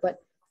right now, but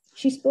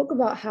she spoke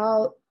about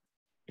how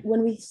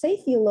when we say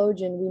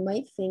theologian, we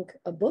might think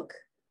a book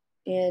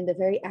and a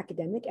very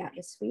academic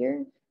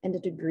atmosphere and a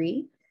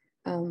degree,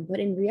 but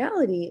in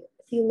reality,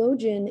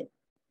 theologian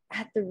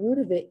at the root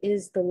of it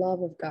is the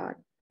love of God.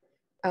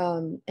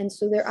 And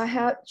so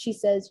she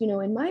says,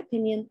 in my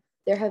opinion,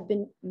 there have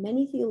been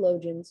many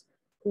theologians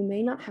who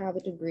may not have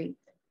a degree,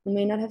 who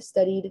may not have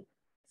studied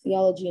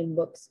theology in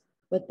books,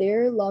 but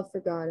their love for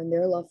God and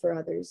their love for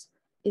others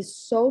is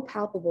so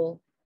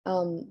palpable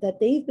that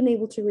they've been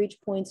able to reach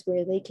points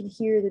where they can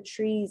hear the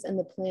trees and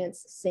the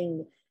plants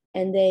sing,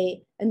 and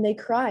they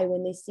cry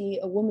when they see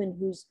a woman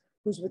who's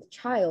with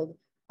child,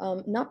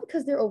 not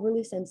because they're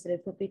overly sensitive,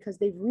 but because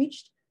they've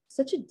reached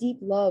such a deep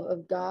love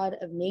of God,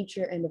 of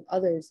nature, and of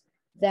others,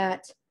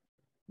 that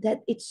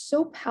it's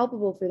so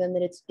palpable for them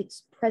that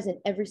it's present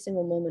every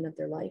single moment of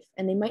their life.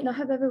 And they might not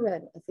have ever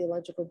read a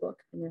theological book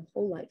in their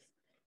whole life.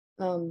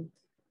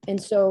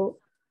 And so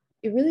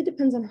it really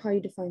depends on how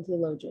you define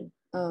theologian.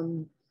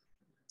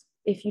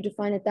 If you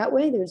define it that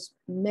way, there's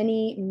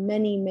many,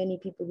 many, many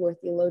people who are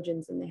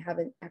theologians and they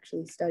haven't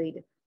actually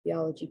studied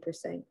theology per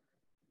se.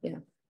 Yeah.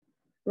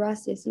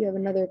 Ross, yes, you have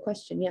another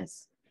question.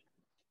 Yes.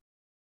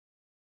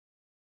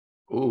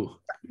 Oh,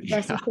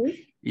 yeah.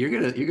 You're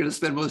gonna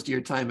spend most of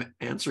your time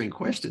answering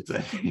questions.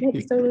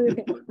 So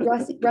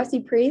Rossi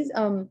Praise,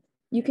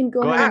 you can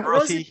go ahead.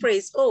 Rosie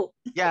Praise. Oh,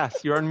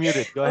 yes, you're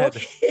unmuted. Go ahead.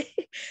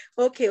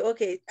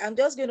 Okay. I'm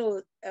just going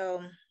to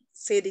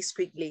say this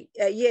quickly.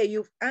 Yeah,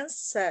 you've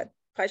answered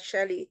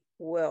partially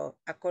well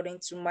according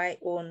to my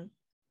own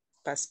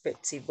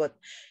perspective, but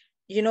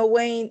you know,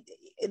 when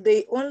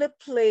the only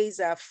place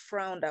I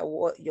frowned at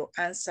what your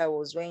answer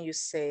was when you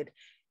said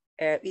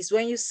a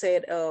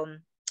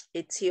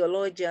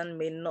theologian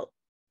may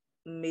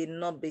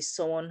not be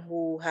someone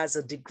who has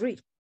a degree.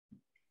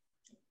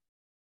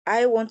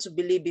 I want to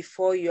believe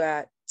before you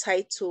are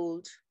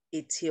titled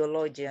a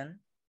theologian,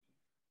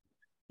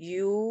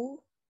 the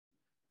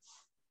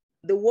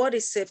word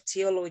itself,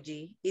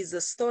 theology, is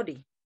a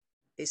study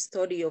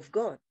of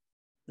God,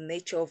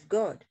 nature of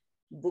God,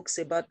 books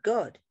about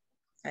God.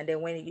 And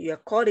then when you are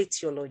called a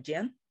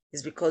theologian,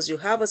 it's because you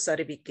have a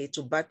certificate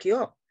to back you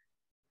up,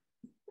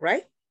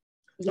 right?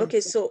 Yes.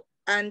 Okay, so,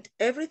 and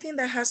everything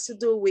that has to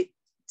do with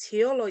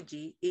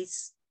theology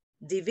is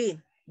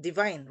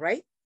divine,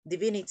 right?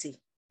 Divinity,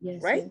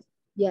 yes, right?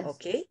 Yes.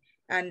 Okay,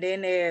 and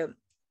then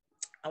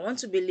I want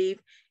to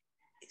believe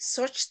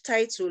such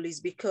title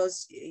is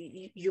because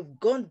you've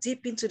gone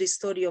deep into the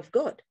study of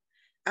God.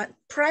 And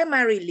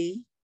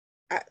primarily,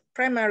 I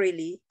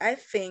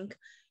think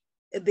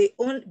the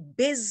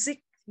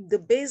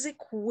basic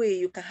way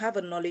you can have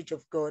a knowledge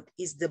of God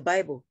is the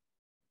Bible.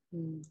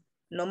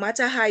 No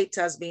matter how it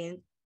has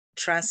been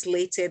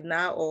translated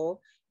now, or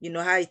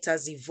how it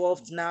has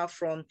evolved now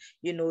from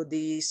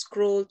the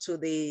scroll to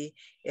the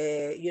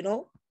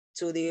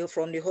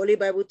from the Holy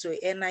Bible to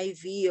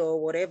NIV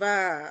or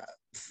whatever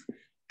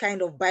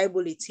kind of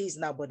Bible it is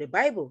now, but the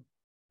Bible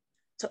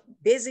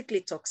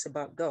basically talks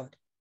about God,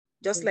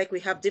 just like we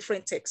have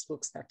different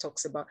textbooks that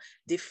talks about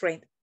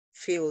different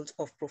fields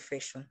of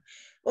profession.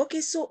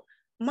 Okay, so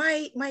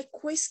my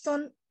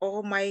question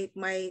or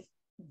my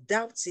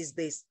doubts is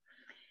this.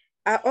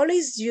 I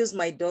always use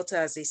my daughter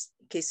as a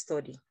case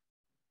study.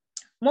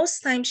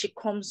 Most times she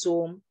comes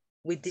home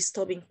with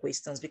disturbing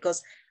questions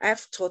because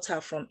I've taught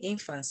her from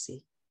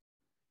infancy,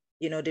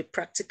 the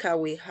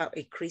practical way how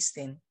a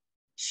Christian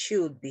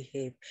should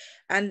behave.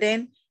 And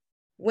then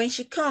when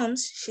she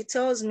comes, she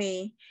tells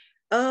me,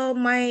 oh,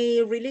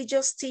 my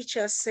religious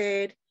teacher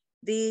said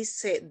this,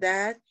 said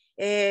that.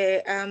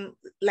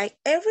 Like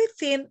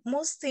everything,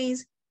 most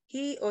things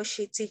he or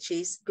she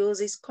teaches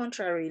is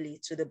contrarily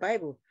to the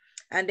Bible.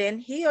 And then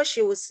he or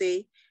she will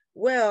say,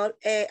 well,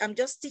 I'm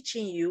just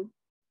teaching you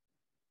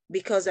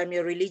because I'm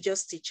your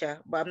religious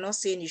teacher, but I'm not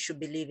saying you should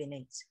believe in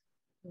it.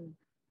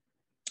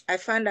 I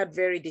find that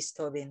very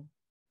disturbing.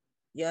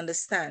 You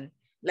understand?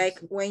 Like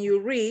when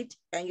you read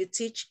and you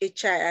teach a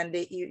child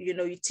and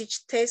you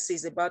teach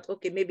thesis about,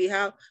 okay, maybe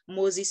how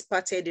Moses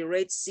parted the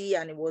Red Sea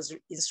and it was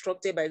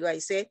instructed by God.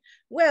 He said,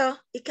 well,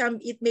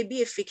 it may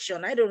be a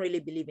fiction. I don't really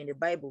believe in the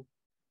Bible.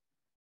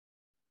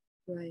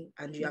 Right.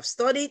 And you have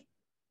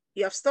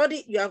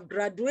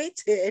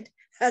graduated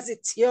as a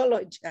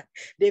theologian.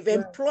 They've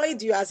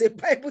employed you as a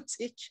Bible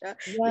teacher.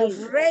 Right.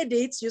 You've read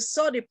it, you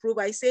saw the proof.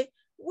 I say,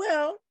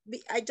 well,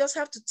 I just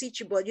have to teach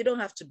you, but you don't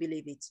have to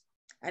believe it.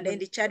 And then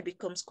the child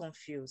becomes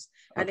confused.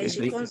 And then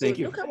she comes,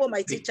 look at what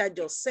my teacher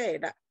just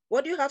said.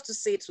 What do you have to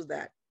say to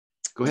that?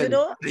 Go ahead.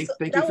 Thank you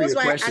for your question. That was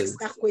why I asked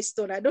that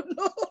question. I don't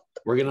know.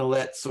 We're going to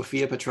let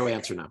Sophia Petrou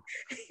answer now.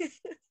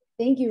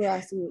 Thank you,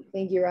 Rossi.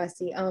 Thank you,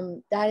 Rossi.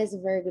 That is a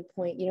very good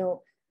point.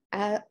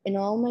 In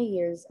all my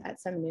years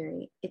at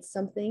seminary, it's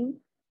something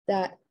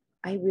that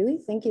I really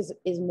think is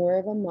more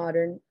of a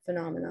modern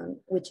phenomenon,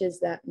 which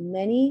is that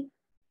many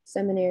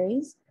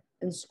seminaries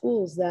and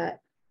schools that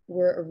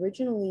were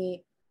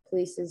originally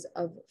places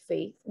of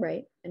faith,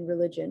 right, and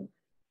religion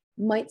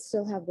might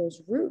still have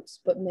those roots,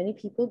 but many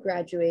people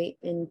graduate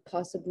in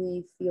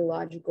possibly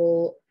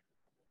theological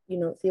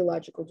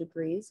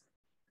degrees,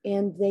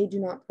 and they do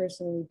not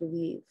personally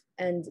believe,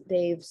 and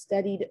they've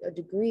studied a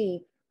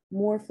degree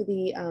more for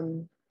the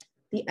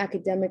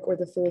academic or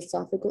the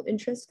philosophical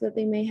interest that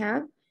they may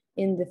have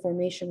in the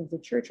formation of the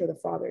church or the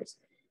fathers.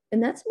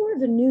 And that's more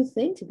of a new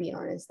thing, to be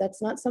honest.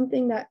 That's not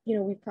something that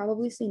we've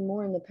probably seen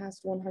more in the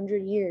past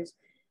 100 years.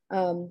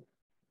 And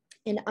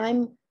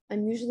I'm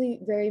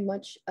usually very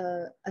much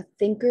a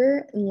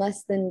thinker, and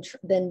less than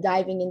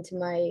diving into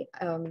my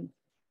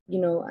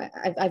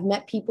I've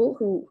met people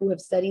who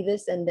have studied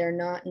this and they're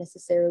not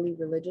necessarily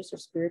religious or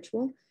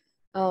spiritual.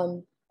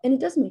 And it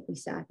does make me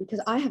sad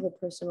because I have a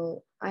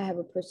personal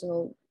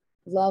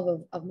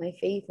love of my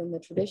faith and the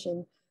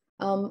tradition.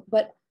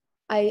 But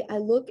I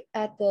look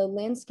at the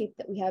landscape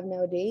that we have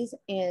nowadays,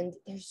 and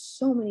there's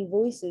so many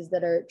voices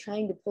that are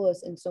trying to pull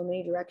us in so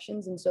many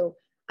directions. And so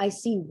I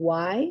see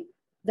why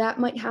that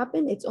might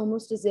happen. It's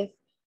almost as if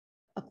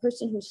a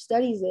person who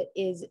studies it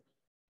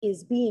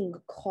is being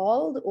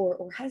called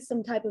or has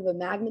some type of a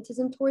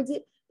magnetism towards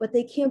it, but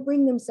they can't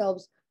bring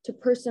themselves to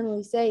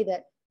personally say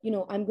that,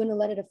 I'm going to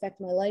let it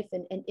affect my life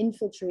and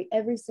infiltrate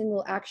every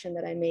single action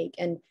that I make.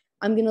 And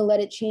I'm going to let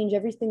it change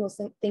every single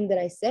thing that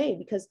I say,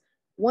 because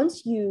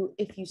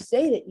if you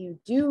say that you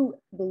do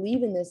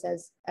believe in this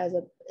as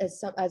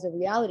a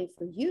reality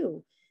for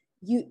you,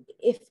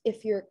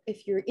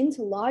 if you're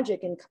into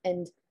logic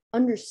and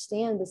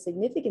understand the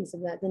significance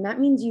of that, then that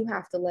means you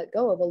have to let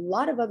go of a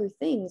lot of other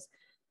things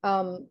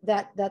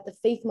that the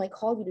faith might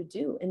call you to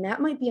do, and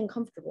that might be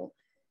uncomfortable.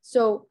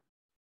 So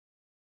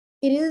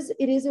it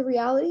is a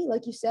reality.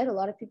 Like you said, a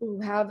lot of people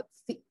who have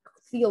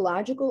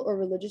theological or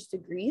religious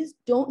degrees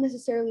don't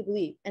necessarily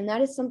believe, and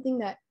that is something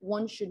that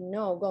one should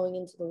know going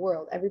into the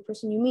world. Every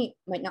person you meet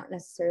might not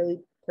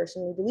necessarily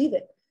personally believe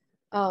it,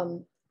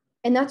 and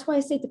that's why I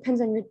say it depends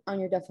on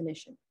your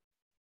definition.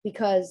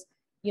 Because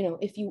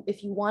if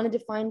you want to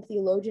define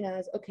theologian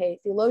as, okay,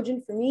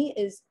 theologian for me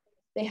is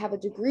they have a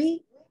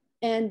degree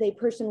and they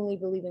personally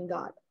believe in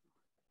God.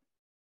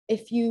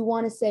 If you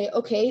want to say,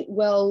 okay,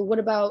 well, what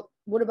about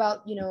one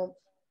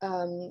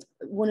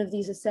of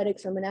these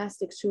ascetics or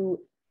monastics who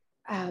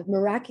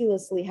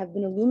miraculously have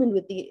been illumined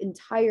with the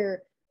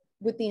entire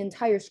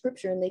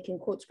scripture, and they can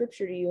quote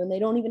scripture to you, and they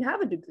don't even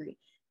have a degree.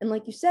 And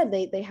like you said,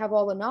 they have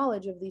all the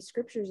knowledge of these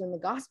scriptures and the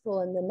gospel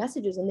and the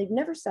messages, and they've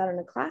never sat in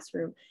a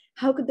classroom.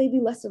 How could they be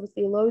less of a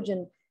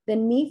theologian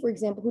than me, for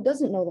example, who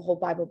doesn't know the whole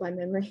Bible by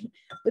memory,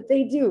 but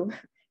they do,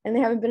 and they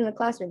haven't been in a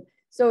classroom?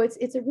 So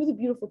it's a really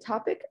beautiful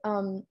topic.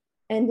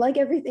 And like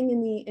everything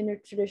in the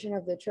tradition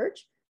of the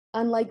church,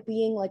 unlike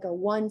being like a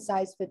one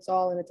size fits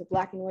all and it's a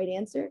black and white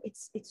answer,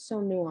 it's so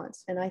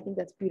nuanced, and I think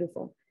that's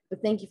beautiful.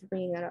 But thank you for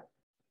bringing that up.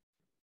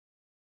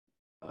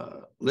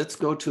 Let's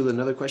go to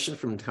another question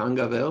from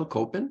Tangavel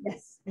Kopen.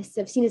 Yes,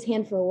 I've seen his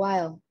hand for a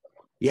while.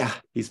 Yeah,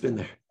 he's been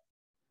there.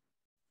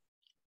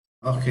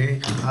 Okay.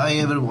 Hi,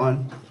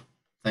 everyone.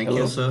 Thank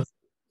Hello. you, sir,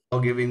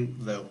 for giving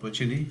the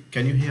opportunity.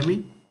 Can you hear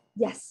me?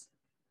 Yes.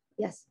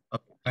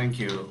 Okay, thank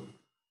you.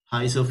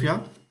 Hi,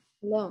 Sophia.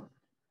 Hello.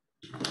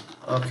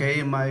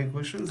 Okay, my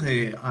question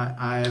is,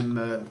 I'm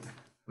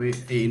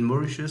in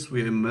Mauritius.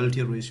 We're a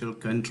multiracial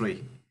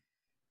country.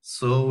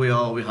 So we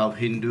have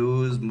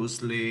Hindus,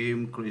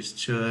 Muslim,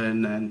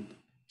 Christian, and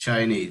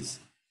Chinese.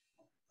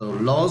 So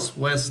last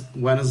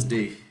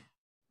Wednesday,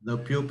 the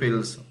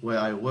pupils where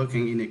I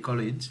working in a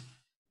college,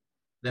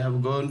 they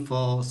have gone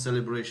for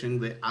celebration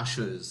the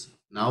Ashes.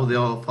 Now they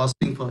are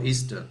fasting for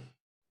Easter.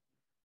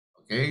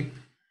 Okay,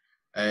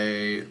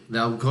 they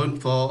have gone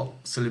for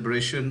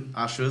celebration.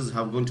 Ashes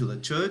have gone to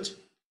the church,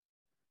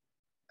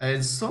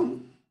 and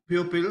some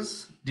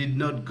pupils did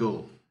not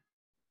go.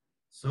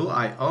 So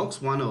I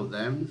asked one of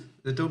them.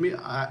 They told me,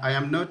 I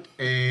am not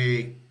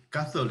a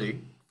Catholic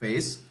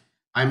faith,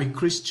 I'm a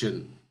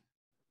Christian.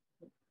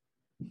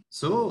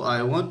 So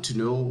I want to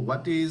know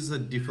what is the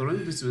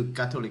difference between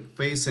Catholic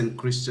faith and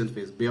Christian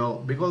faith,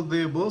 because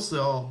they both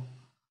are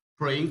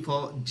praying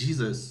for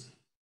Jesus.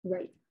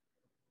 Right.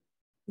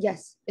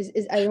 Yes.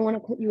 I don't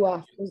want to cut you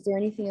off. Was there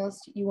anything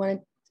else you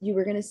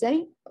were going to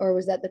say, or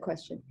was that the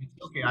question?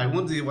 Okay, I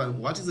want to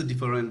what is the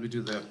difference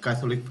between the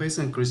Catholic faith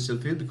and Christian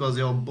faith, because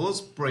they are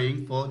both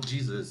praying for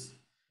Jesus.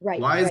 Right.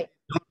 Why right.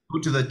 don't go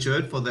to the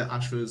church for the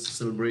Ashes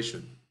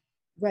celebration?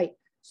 Right.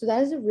 So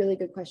that is a really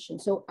good question.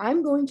 So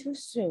I'm going to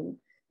assume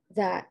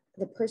that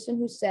the person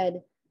who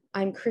said,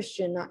 I'm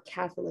Christian, not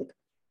Catholic,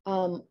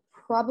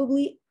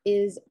 probably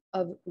is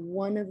of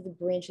one of the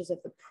branches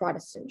of the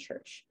Protestant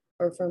church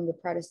or from the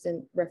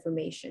Protestant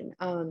Reformation.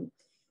 And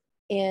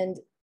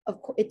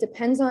of course, it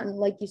depends on,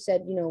 like you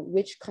said,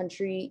 which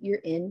country you're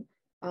in.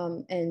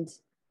 So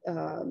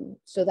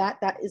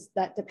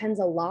that depends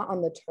a lot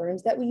on the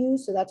terms that we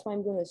use. So that's why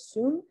I'm going to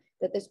assume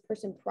that this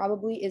person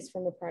probably is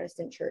from the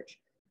Protestant church.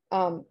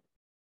 Now,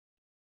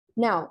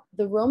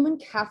 the Roman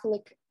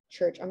Catholic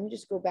Church, I'm gonna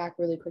just go back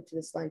really quick to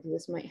this slide because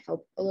this might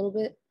help a little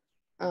bit.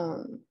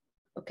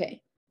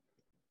 Okay.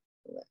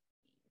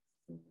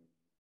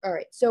 All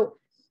right, so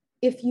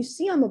if you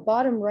see on the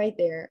bottom right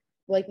there,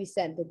 like we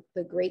said,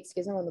 the Great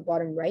Schism on the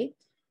bottom right,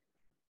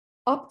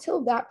 up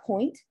till that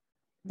point,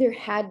 there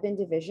had been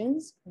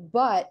divisions,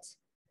 but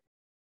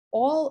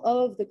all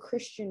of the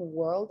Christian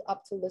world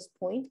up to this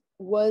point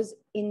was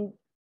in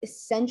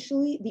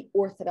essentially the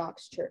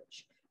Orthodox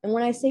Church. And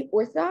when I say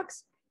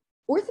Orthodox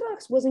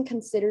wasn't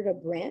considered a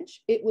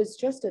branch. It was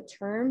just a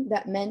term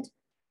that meant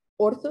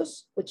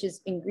orthos, which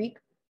is in Greek,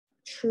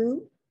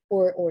 true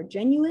or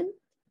genuine,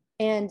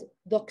 and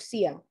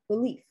doxia,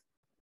 belief.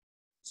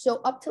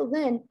 So up till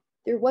then,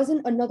 there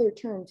wasn't another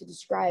term to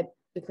describe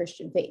the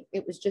Christian faith.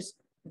 It was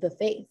just the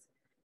faith.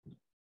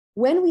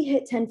 When we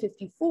hit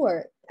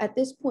 1054, at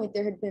this point,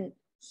 there had been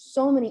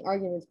so many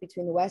arguments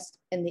between the West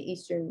and the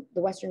Eastern,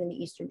 the Western and the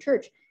Eastern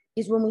Church,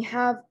 is when we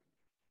have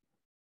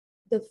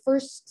the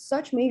first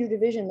such major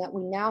division that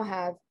we now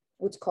have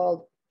what's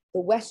called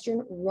the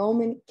Western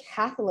Roman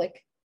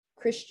Catholic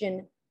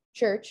Christian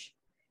Church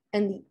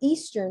and the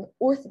Eastern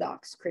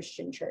Orthodox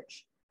Christian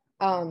Church.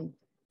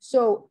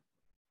 So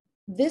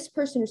this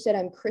person who said,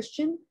 I'm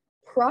Christian,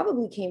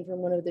 probably came from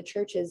one of the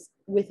churches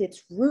with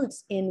its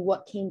roots in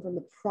what came from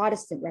the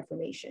Protestant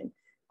Reformation.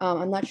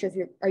 I'm not sure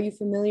if are you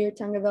familiar,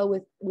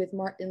 Tangavel, with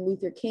Martin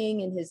Luther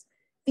King and his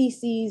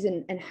theses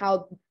and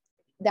how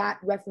that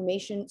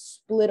Reformation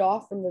split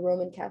off from the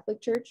Roman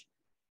Catholic Church?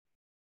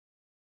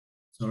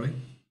 Sorry?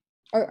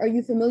 Are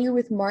you familiar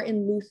with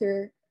Martin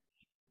Luther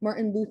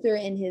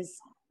and his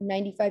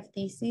 95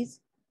 Theses?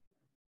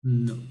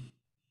 No.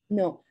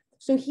 No.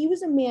 So he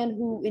was a man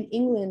who in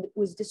England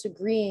was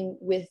disagreeing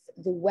with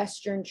the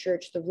Western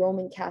Church, the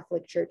Roman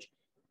Catholic Church,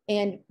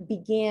 and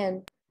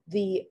began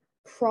the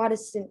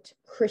Protestant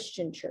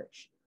Christian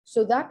Church.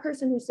 So that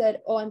person who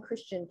said, oh, I'm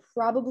Christian,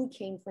 probably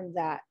came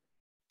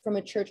from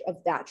a church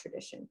of that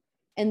tradition.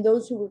 And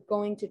those who were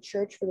going to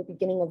church for the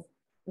beginning of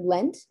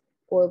Lent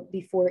or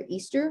before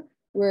Easter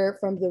were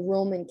from the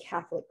Roman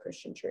Catholic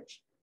Christian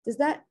Church. Does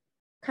that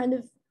kind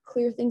of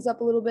clear things up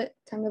a little bit,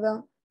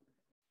 Tangavel?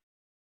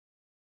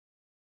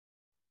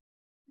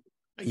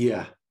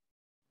 Yeah.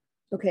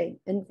 Okay,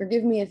 and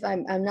forgive me if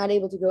I'm not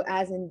able to go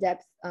as in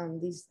depth.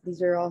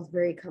 These are all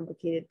very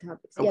complicated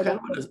topics. Okay,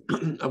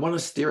 Yeah, I want to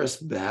steer us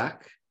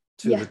back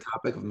to Yeah. the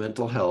topic of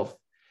mental health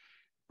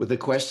with a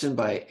question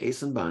by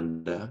Asen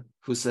Banda,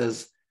 who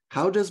says,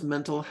 how does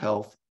mental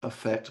health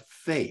affect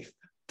faith?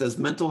 Does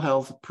mental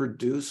health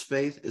produce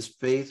faith? Is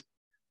faith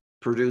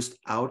produced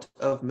out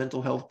of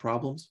mental health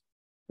problems?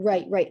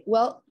 Right.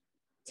 Well,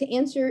 to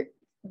answer,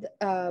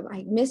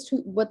 I missed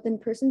what the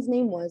person's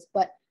name was,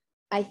 but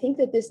I think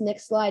that this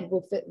next slide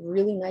will fit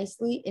really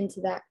nicely into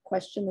that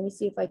question. Let me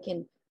see if I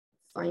can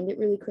find it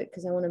really quick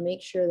because I want to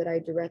make sure that I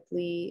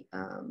directly,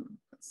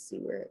 let's see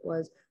where it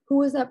was. Who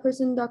was that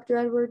person, Dr.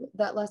 Edward,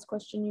 that last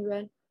question you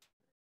read?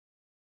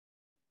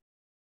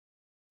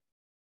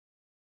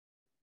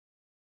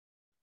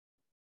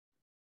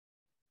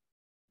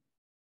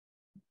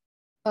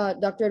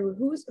 Dr. Edward,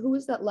 who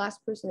was that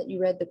last person that you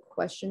read the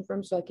question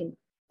from so I can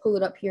pull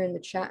it up here in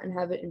the chat and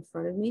have it in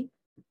front of me?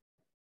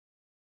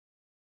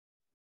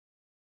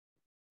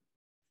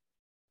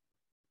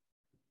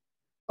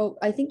 Oh,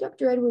 I think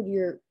Dr. Edward,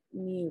 you're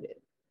muted.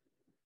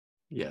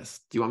 Yes.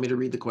 Do you want me to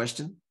read the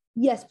question?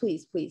 Yes,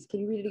 please.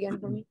 Can you read it again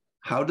for me?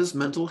 How does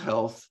mental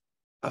health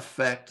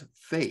affect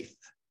faith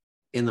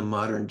in the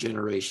modern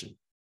generation?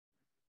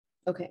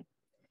 Okay.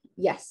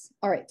 Yes.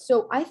 All right.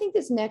 So I think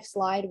this next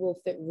slide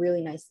will fit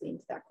really nicely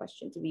into that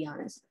question, to be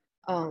honest.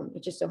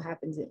 It just so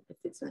happens it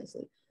fits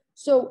nicely.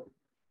 So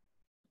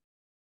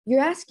you're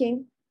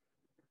asking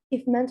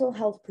if mental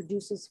health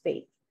produces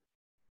faith.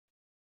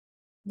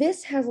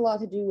 This has a lot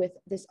to do with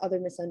this other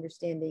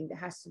misunderstanding that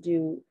has to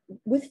do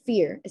with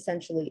fear,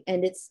 essentially.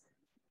 And it's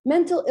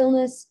mental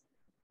illness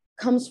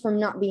comes from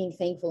not being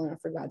thankful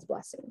enough for God's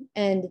blessing.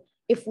 And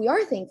if we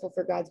are thankful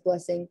for God's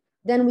blessing,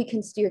 then we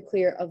can steer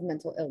clear of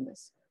mental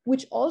illness,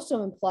 which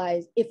also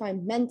implies if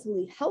I'm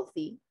mentally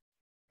healthy,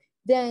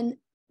 then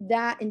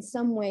that in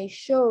some way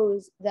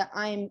shows that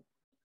I'm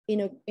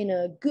in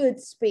a good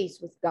space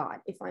with God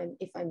if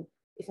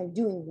I'm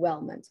doing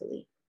well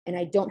mentally and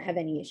I don't have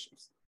any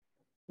issues.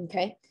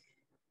 Okay.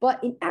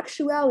 But in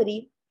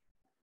actuality,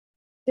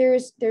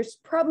 there's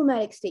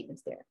problematic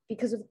statements there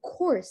because of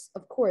course,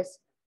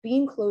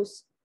 being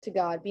close to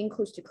God, being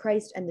close to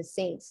Christ and the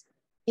saints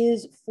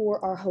is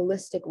for our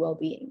holistic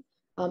well-being.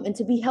 And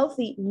to be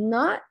healthy,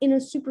 not in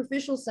a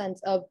superficial sense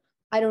of,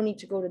 I don't need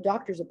to go to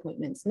doctor's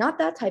appointments, not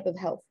that type of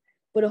health,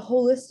 but a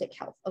holistic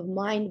health of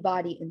mind,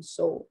 body, and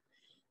soul,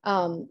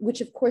 which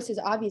of course is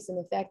obvious in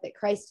the fact that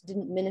Christ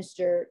didn't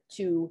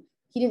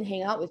he didn't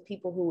hang out with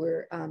people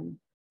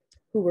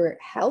who were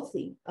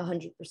healthy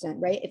 100%,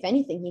 right? If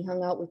anything, he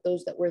hung out with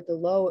those that were at the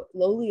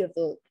lowly of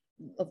the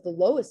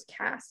lowest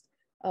caste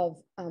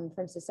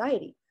from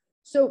society.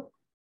 So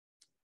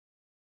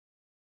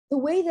the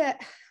way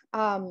that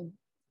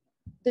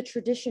the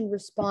tradition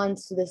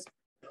responds to this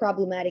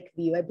problematic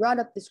view, I brought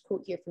up this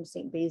quote here from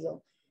St.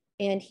 Basil,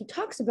 and he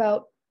talks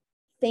about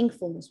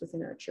thankfulness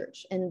within our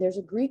church. And there's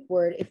a Greek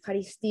word,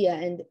 Eucharistia.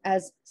 And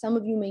as some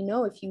of you may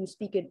know, if you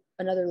speak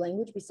another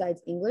language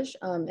besides English,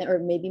 or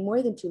maybe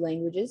more than 2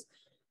 languages,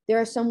 there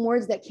are some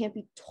words that can't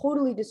be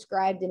totally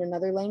described in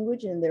another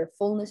language, and their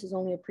fullness is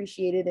only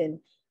appreciated in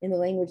the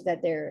language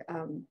that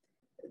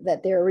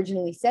they're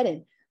originally said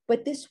in.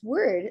 But this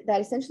word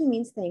that essentially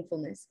means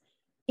thankfulness,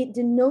 it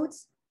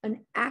denotes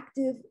an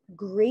active,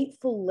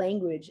 grateful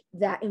language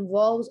that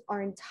involves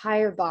our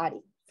entire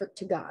body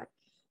to God.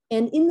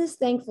 And in this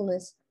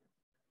thankfulness,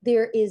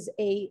 there is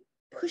a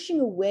pushing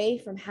away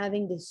from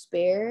having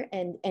despair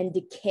and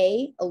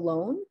decay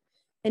alone,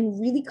 and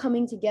really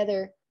coming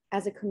together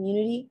as a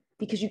community,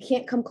 because you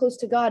can't come close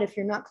to God if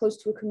you're not close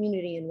to a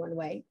community in one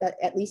way, that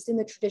at least in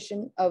the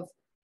tradition of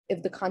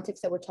of the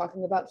context that we're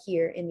talking about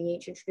here in the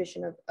ancient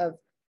tradition of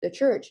the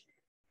church.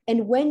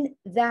 And when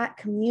that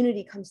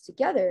community comes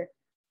together,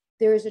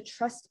 there is a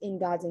trust in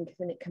God's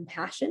infinite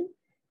compassion,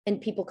 and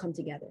people come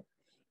together.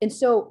 And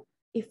so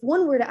if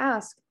one were to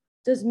ask,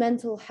 does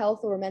mental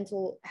health or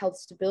mental health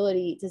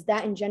stability, does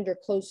that engender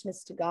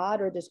closeness to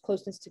God, or does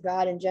closeness to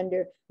God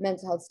engender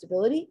mental health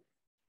stability?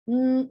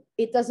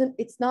 It doesn't.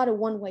 It's not a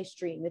one-way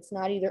stream. It's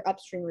not either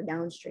upstream or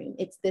downstream.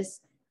 It's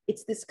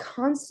this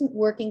constant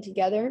working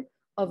together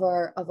of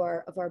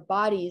our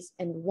bodies.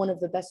 And one of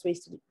the best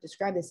ways to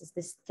describe this is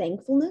this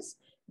thankfulness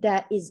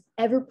that is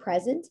ever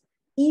present,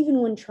 even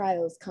when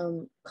trials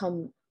come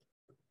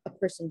a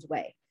person's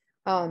way.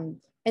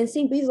 And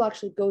St. Basil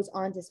actually goes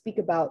on to speak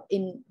about,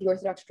 in the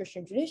Orthodox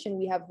Christian tradition,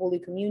 we have Holy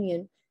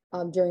Communion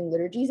during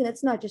liturgies, and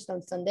it's not just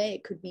on Sunday.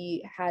 It could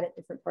be had at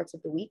different parts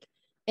of the week.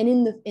 And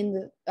in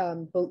the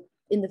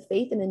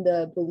faith and in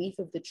the belief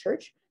of the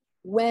church,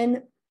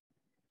 when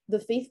the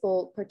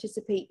faithful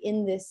participate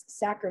in this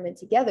sacrament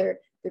together,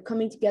 they're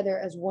coming together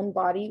as one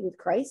body with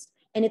Christ,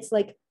 and it's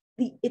like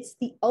it's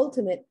the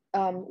ultimate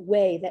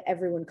way that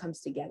everyone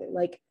comes together.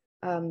 Like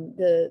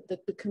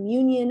the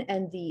communion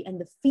and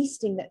the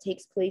feasting that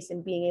takes place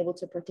in being able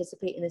to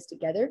participate in this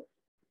together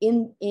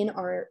in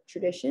our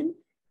tradition,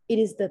 it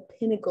is the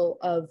pinnacle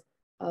of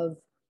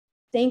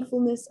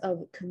thankfulness,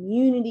 of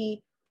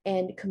community,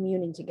 and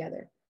communing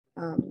together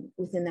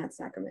within that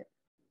sacrament.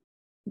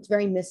 It's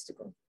very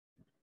mystical.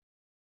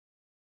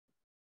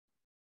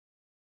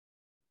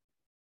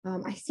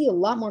 I see a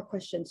lot more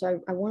questions,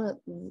 so I'm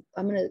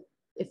gonna,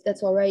 if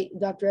that's all right,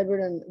 Dr.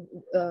 Edward, and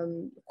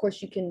of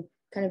course you can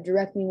kind of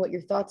direct me what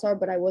your thoughts are,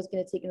 but I was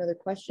gonna take another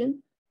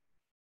question.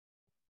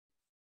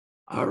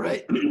 All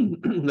right,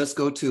 let's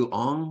go to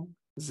Ong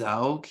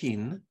Zhao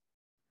Kin.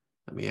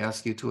 Let me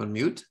ask you to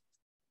unmute.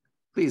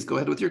 Please go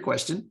ahead with your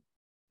question.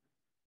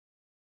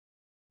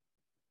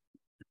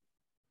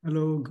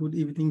 Hello, good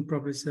evening,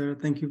 Professor.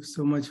 Thank you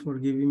so much for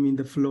giving me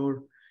the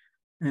floor.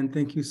 And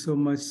thank you so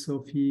much,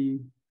 Sophia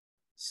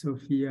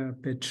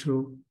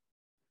Petrou.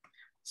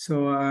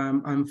 So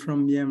I'm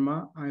from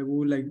Myanmar. I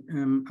would like,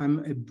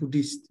 I'm a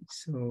Buddhist.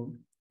 So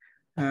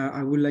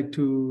I would like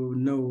to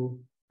know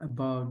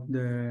about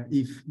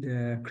if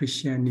the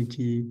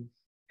Christianity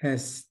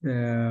has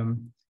the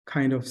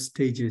kind of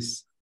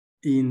stages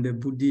in the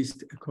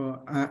Buddhist.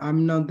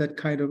 I'm not that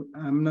kind of,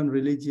 I'm not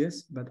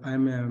religious, but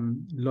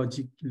I'm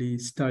logically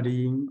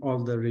studying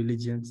all the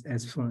religions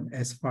as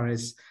far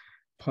as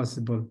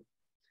possible.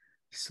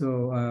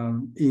 So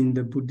in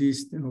the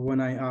Buddhist,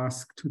 when I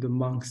ask to the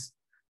monks,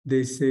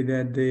 they say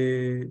that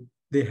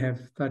they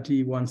have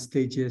 31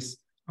 stages.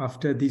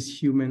 After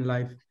this human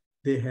life,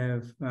 they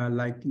have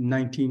like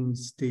 19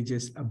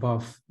 stages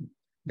above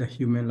the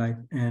human life,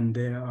 and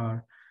there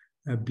are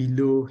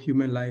below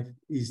human life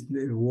is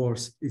the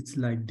worst. It's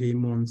like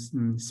demons,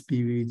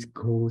 spirits,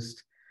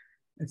 ghosts,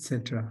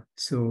 etc.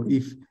 So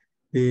if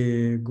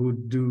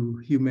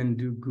human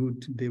do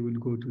good, they will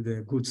go to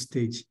the good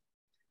stage.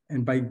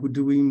 And by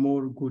doing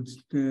more good,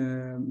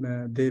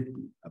 they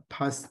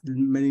pass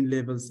many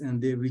levels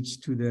and they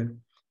reach to the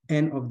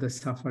end of the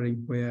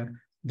suffering, where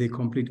they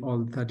complete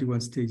all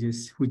 31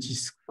 stages, which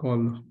is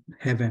called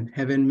heaven.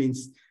 Heaven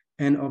means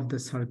end of the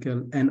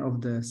circle, end of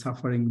the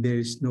suffering. There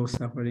is no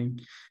suffering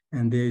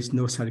and there is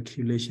no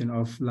circulation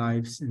of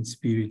lives and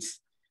spirits.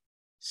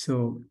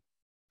 So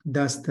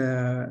does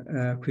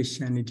the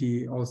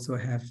Christianity also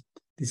have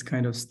this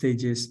kind of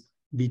stages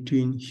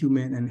between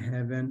human and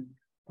heaven,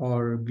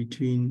 or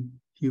between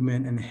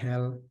human and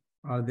hell?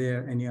 Are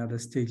there any other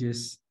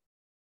stages?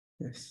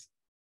 Yes.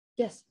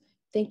 Yes,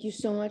 thank you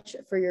so much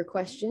for your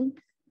question.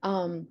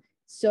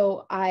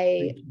 So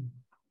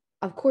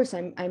of course,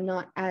 I'm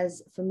not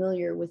as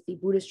familiar with the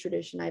Buddhist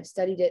tradition. I've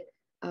studied it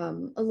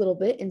a little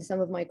bit in some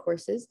of my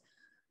courses.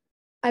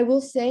 I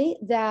will say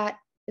that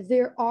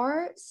there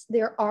are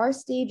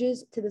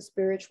stages to the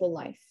spiritual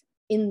life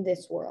in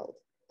this world.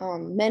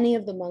 Many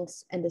of the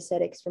monks and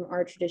ascetics from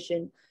our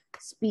tradition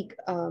speak,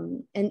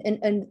 and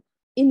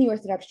in the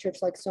Orthodox Church,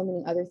 like so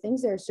many other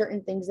things, there are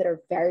certain things that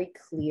are very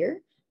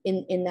clear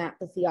in that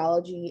the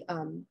theology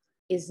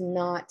is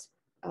not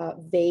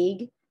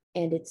vague,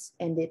 and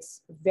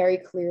it's very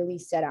clearly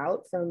set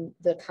out from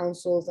the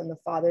councils and the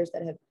fathers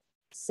that have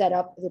set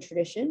up the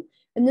tradition.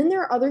 And then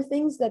there are other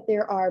things that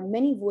there are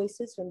many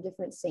voices from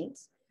different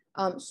saints.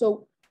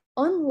 So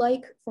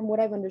unlike from what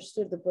I've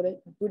understood the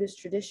Buddhist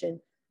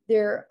tradition,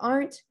 there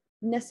aren't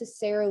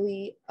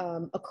necessarily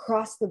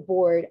across the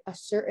board a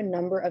certain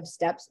number of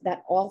steps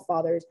that all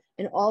fathers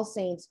and all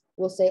saints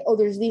will say, oh,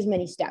 there's these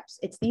many steps.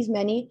 It's these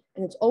many,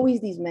 and it's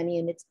always these many,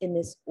 and it's in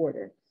this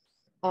order.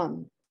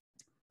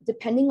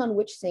 Depending on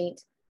which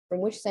saint, from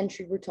which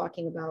century we're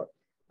talking about,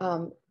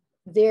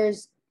 there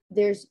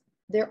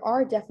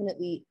are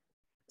definitely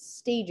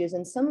stages,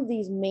 and some of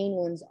these main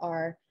ones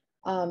are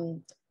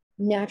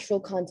natural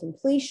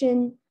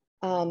contemplation,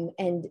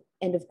 and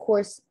of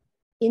course,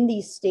 in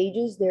these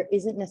stages, there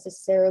isn't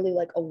necessarily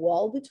like a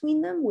wall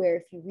between them, where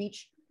if you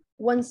reach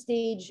one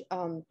stage,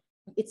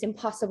 it's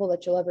impossible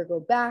that you'll ever go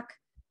back.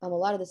 A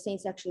lot of the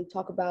saints actually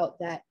talk about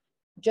that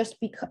just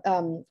because,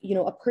 you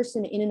know, a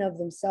person in and of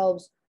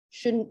themselves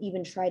shouldn't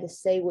even try to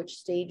say which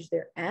stage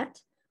they're at,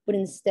 but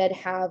instead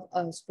have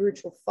a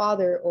spiritual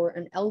father or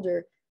an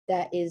elder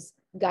that is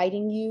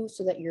guiding you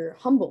so that you're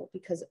humble,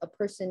 because a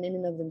person in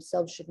and of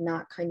themselves should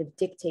not kind of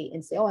dictate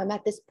and say, oh, I'm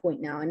at this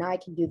point now and I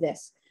can do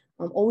this.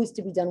 Always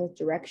to be done with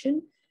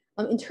direction.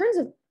 In terms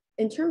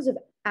of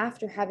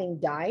after having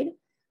died,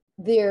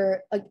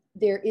 there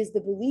is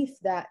the belief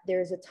that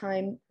there's a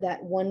time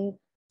that one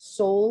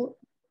soul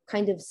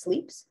kind of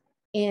sleeps,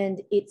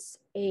 and it's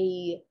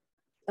a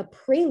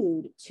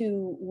prelude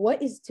to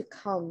what is to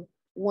come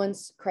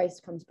once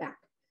Christ comes back.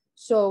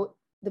 So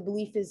the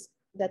belief is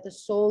that the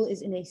soul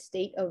is in a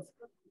state of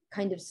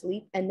kind of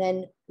sleep, and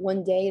then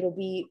one day it'll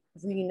be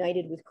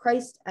reunited with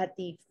Christ at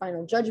the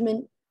final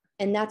judgment.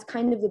 And that's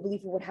kind of the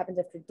belief of what happens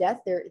after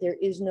death. There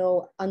is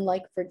no,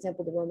 unlike, for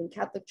example, the Roman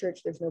Catholic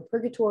Church, there's no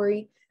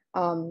purgatory.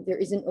 There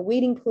isn't a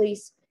waiting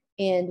place,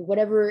 and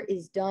whatever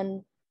is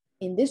done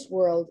in this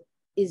world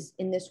is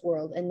in this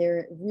world, and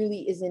there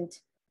really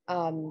isn't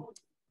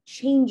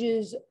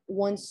changes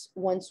once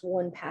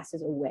one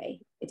passes away.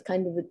 It's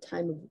kind of a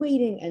time of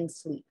waiting and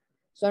sleep.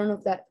 So I don't know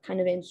if that kind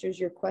of answers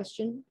your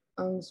question.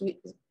 So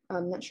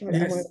I'm not sure.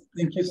 Yes,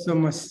 thank you so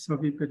much,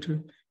 Sophia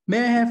Petrou. May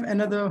I have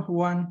another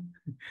one?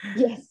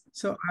 Yes.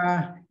 So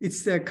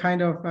it's a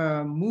kind of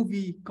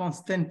movie,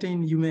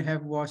 Constantine. You may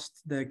have watched,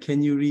 the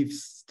Keanu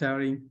Reeves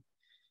starring.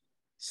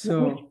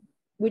 So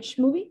which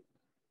movie?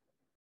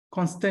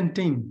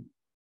 Constantine.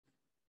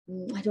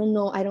 I don't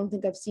know. I don't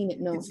think I've seen it.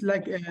 No. It's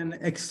like an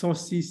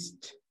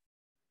exorcist.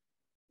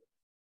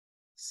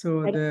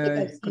 So I don't think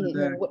I've seen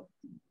it. No.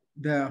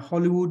 The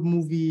Hollywood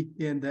movie,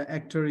 and the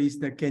actor is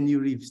the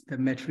Keanu Reeves, the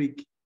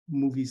metric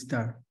movie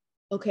star.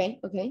 Okay.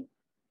 Okay.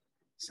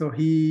 So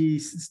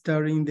he's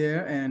starring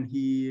there, and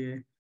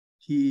he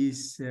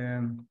is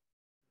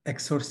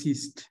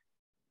exorcist.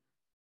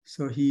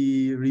 So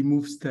he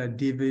removes the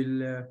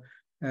devil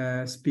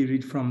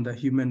spirit from the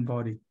human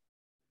body.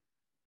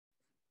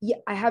 Yeah,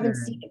 I haven't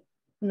seen it.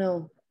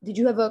 No. Did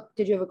you have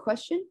a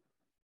question?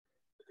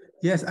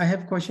 Yes, I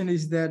have question.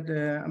 Is that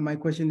my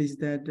question is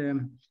that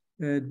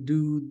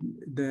do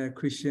the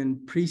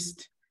Christian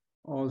priest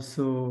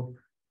also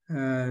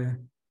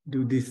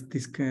do this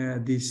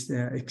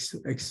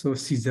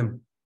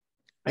exorcism?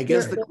 I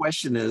guess the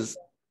question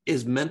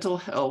is mental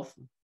health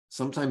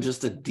sometimes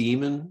just a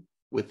demon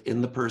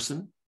within the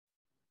person?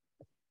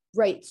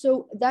 Right.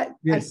 So that,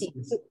 yes, I see.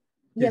 Yes. So,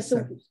 yeah. Yes,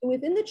 so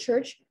within the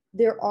church,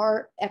 there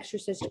are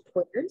exorcist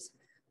prayers.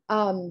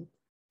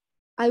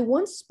 I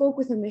once spoke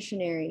with a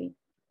missionary,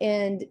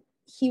 and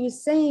he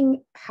was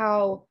saying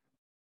how,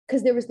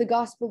 because there's a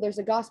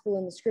gospel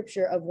in the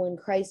scripture of when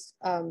Christ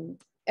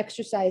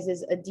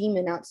exorcises a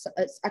demon outside,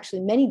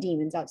 actually many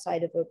demons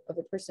outside of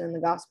a person in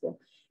the gospel.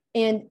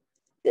 And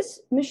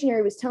this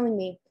missionary was telling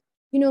me,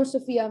 you know,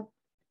 Sophia,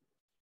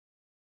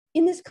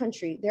 in this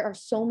country, there are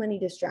so many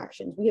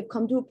distractions. We have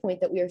come to a point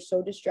that we are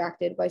so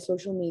distracted by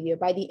social media,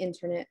 by the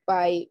internet,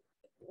 by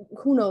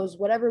who knows,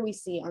 whatever we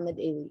see on the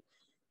daily,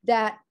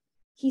 that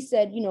he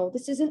said, you know,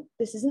 this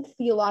isn't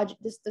theological.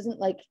 This doesn't,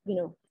 like, you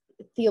know,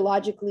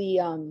 theologically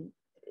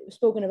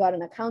spoken about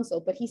in a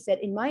council. But he said,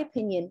 in my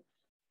opinion,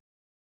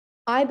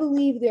 I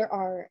believe there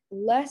are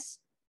less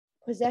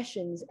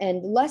possessions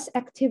and less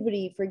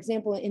activity, for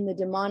example, in the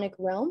demonic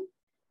realm,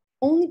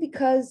 only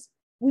because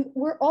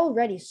we're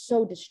already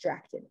so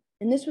distracted.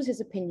 And this was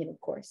his opinion, of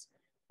course.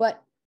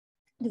 But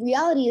the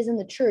reality is, in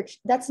the church,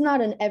 that's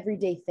not an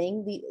everyday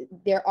thing.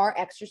 There are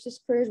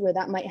exorcist prayers where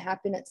that might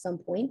happen at some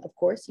point. Of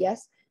course,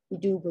 yes, we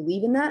do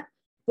believe in that.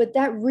 But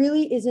that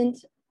really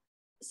isn't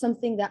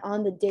something that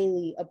on the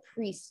daily a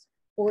priest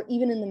or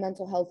even in the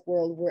mental health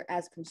world we're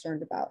as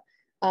concerned about.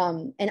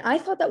 And I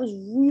thought that was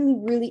really,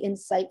 really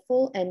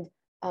insightful. And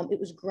it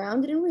was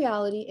grounded in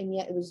reality. And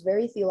yet it was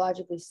very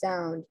theologically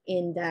sound,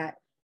 in that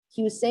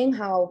he was saying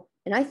how,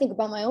 and I think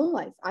about my own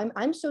life,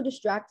 I'm so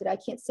distracted, I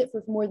can't sit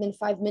for more than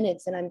 5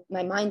 minutes, and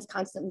my mind's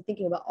constantly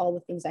thinking about all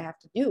the things I have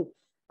to do.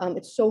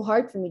 It's so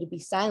hard for me to be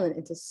silent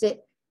and to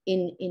sit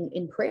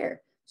in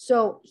prayer.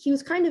 So he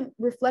was kind of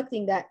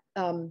reflecting that,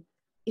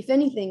 if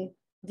anything,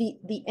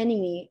 the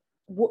enemy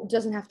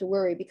doesn't have to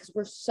worry, because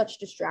we're such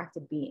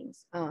distracted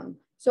beings.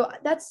 So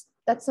that's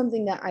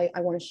something that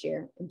I want to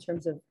share in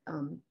terms of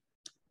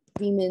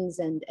demons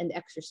and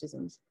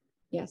exorcisms.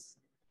 Yes.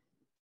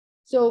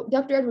 So,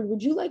 Dr. Edward,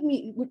 would you like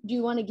me, do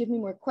you want to give me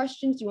more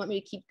questions? Do you want me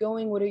to keep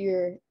going?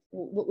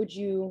 What would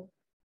you?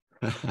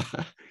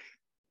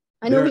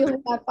 I know we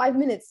only have 5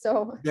 minutes,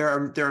 so. There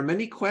are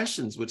many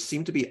questions which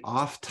seem to be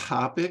off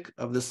topic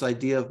of this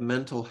idea of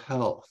mental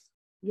health.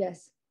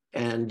 Yes.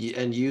 And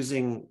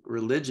using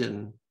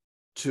religion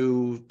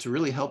to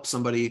really help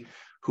somebody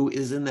who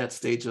is in that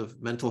stage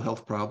of mental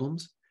health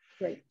problems.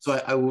 Right. So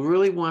I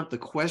really want the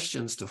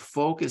questions to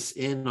focus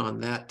in on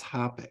that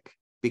topic,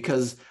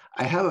 because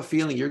I have a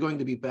feeling you're going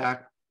to be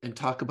back and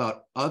talk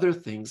about other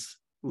things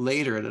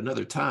later at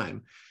another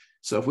time.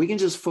 So if we can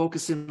just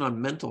focus in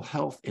on mental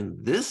health in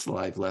this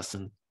live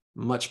lesson,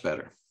 much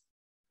better.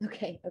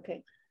 Okay.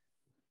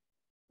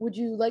 Would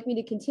you like me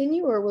to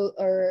continue,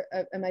 or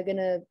am I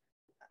gonna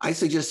I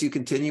suggest you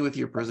continue with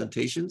your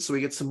presentation so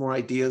we get some more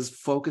ideas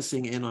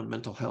focusing in on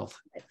mental health.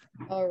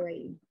 All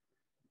right.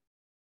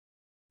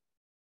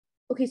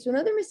 Okay, so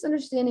another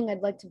misunderstanding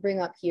I'd like to bring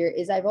up here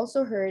is I've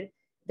also heard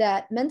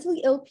that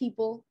mentally ill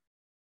people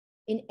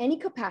in any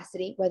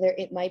capacity, whether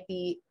it might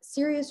be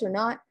serious or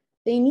not,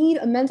 they need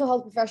a mental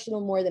health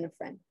professional more than a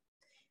friend.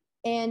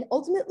 And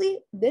ultimately,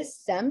 this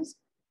stems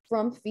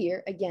from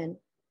fear, again,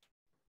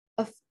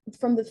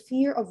 from the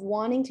fear of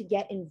wanting to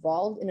get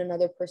involved in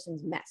another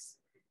person's mess.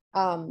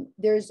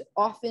 There's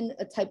often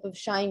a type of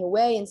shying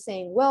away and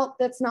saying, well,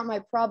 that's not my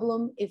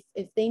problem. If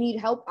they need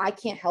help, I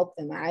can't help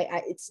them.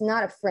 It's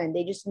not a friend.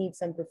 They just need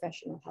some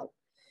professional help.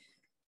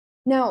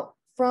 Now,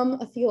 from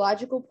a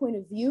theological point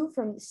of view,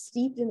 from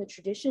steeped in the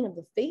tradition of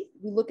the faith,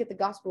 we look at the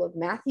Gospel of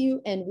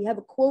Matthew, and we have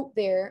a quote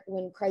there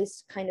when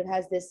Christ kind of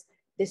has this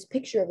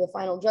picture of the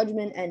final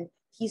judgment, and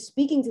he's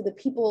speaking to the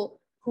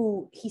people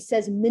who he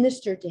says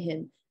ministered to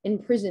him in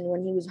prison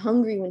when he was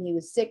hungry, when he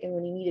was sick, and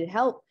when he needed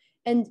help.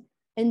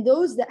 And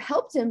those that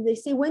helped him, they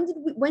say, when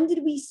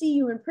did we see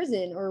you in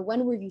prison, or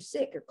when were you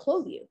sick, or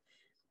clothe you?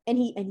 And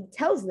he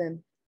tells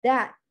them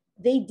that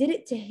they did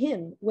it to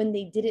him when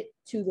they did it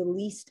to the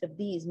least of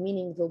these,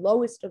 meaning the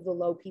lowest of the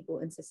low people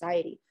in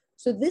society.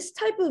 So this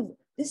type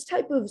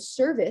of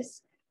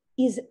service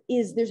is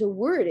there's a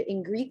word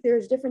in Greek.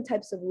 There's different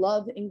types of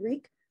love in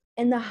Greek,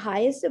 and the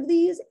highest of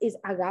these is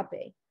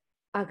agape,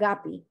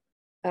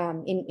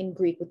 in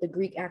Greek with the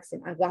Greek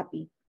accent,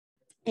 agape,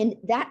 and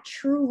that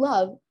true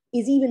love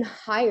is even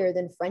higher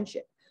than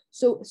friendship.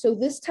 So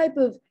this type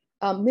of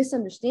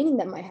misunderstanding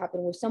that might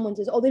happen where someone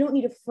says, oh, they don't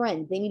need a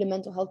friend, they need a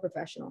mental health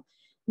professional.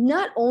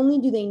 Not only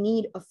do they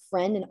need a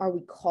friend and are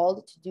we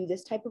called to do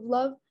this type of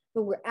love,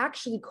 but we're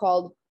actually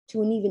called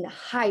to an even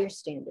higher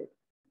standard,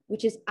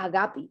 which is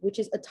agape, which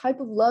is a type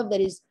of love that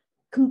is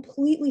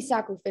completely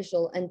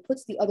sacrificial and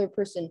puts the other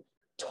person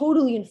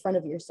totally in front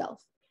of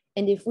yourself.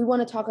 And if we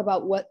want to talk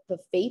about what the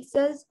faith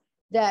says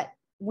that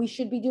we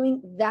should be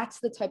doing, that's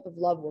the type of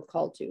love we're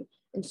called to.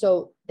 And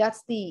so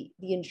that's the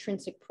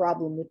intrinsic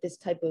problem with this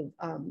type of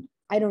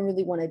I don't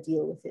really want to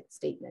deal with it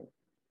statement.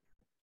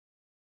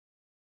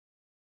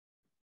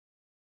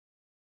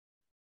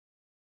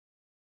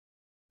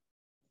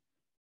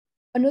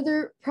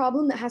 Another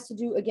problem that has to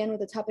do, again,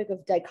 with the topic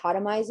of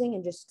dichotomizing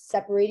and just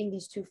separating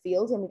these two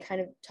fields, and we kind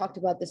of talked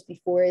about this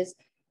before, is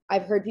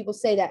I've heard people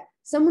say that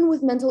someone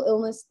with mental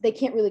illness, they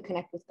can't really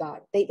connect with God.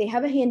 They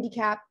have a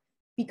handicap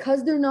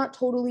because they're not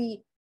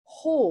totally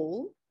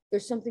whole.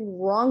 There's something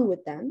wrong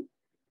with them.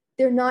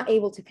 They're not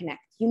able to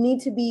connect. You need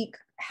to be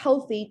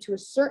healthy to a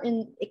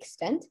certain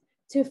extent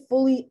to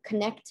fully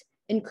connect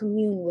and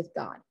commune with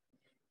God.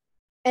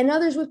 And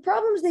others with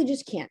problems, they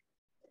just can't.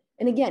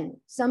 And again,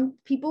 some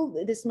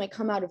people, this might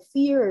come out of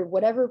fear or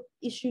whatever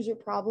issues or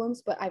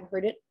problems, but I've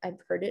heard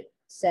it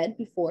said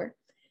before.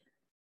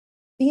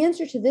 The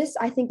answer to this,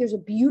 I think there's a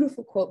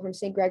beautiful quote from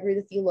St. Gregory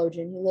the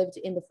theologian who lived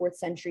in the 4th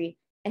century.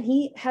 And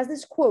he has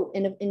this quote,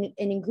 and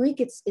in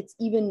Greek, it's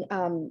even,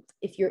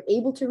 if you're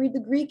able to read the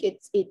Greek,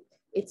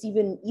 it's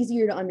even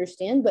easier to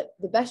understand, but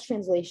the best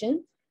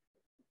translation,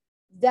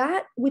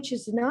 that which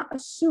is not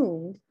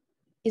assumed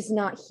is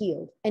not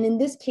healed. And in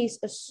this case,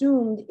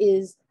 assumed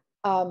is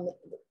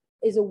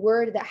a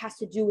word that has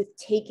to do with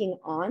taking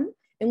on.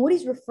 And what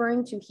he's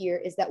referring to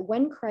here is that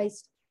when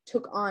Christ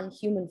took on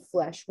human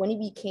flesh, when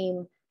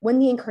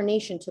the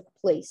incarnation took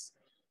place,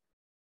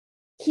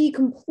 he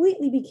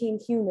completely became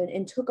human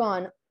and took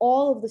on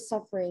all of the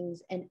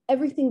sufferings and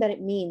everything that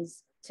it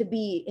means to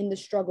be in the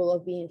struggle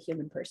of being a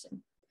human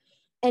person.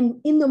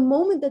 And in the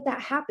moment that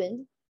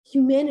happened,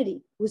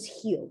 humanity was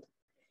healed.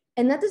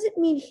 And that doesn't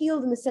mean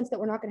healed in the sense that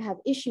we're not going to have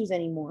issues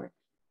anymore,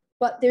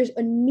 but there's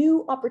a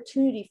new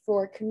opportunity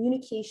for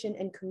communication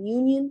and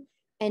communion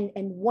and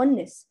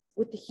oneness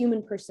with the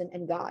human person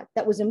and God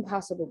that was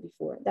impossible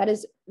before. That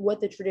is what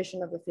the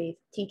tradition of the faith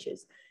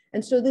teaches.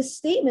 And so this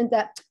statement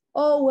that,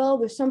 oh, well,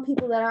 there's some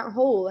people that aren't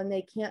whole and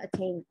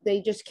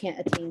they just can't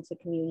attain to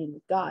communion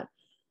with God.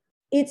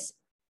 It's,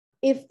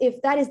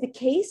 if that is the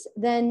case,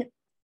 then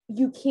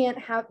you can't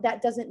have,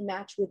 that doesn't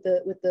match with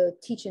the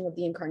teaching of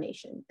the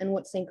incarnation and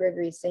what St.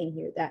 Gregory is saying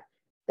here,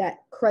 that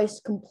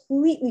Christ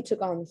completely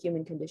took on the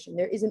human condition.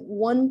 There isn't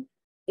one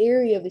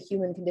area of the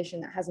human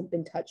condition that hasn't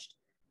been touched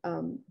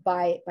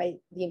by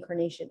the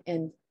incarnation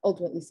and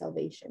ultimately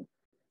salvation.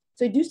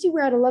 So I do see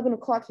we're at 11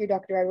 o'clock here,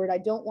 Dr. Edward. I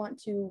don't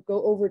want to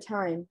go over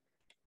time.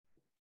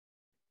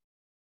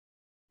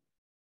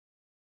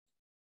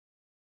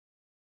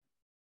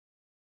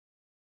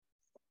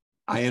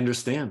 I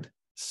understand.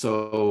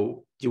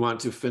 So do you want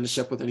to finish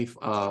up with any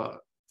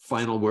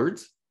final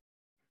words?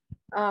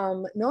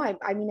 No,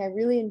 I mean, I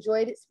really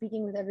enjoyed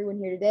speaking with everyone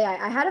here today.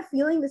 I had a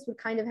feeling this would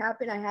kind of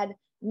happen. I had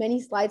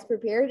many slides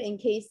prepared in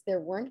case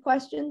there weren't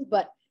questions,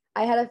 but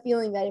I had a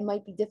feeling that it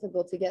might be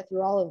difficult to get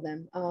through all of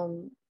them.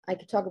 I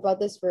could talk about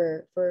this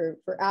for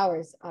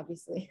hours,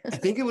 obviously. I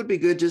think it would be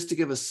good just to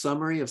give a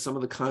summary of some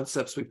of the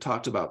concepts we've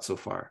talked about so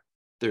far.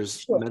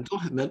 There's Sure.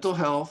 mental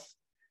health,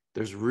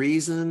 there's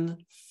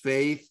reason,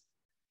 faith,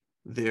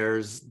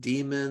 there's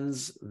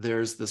demons,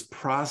 there's this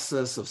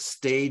process of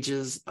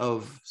stages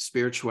of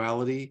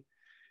spirituality,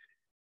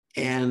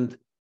 and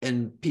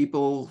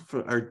people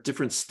are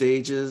different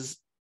stages.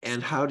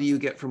 And how do you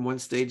get from one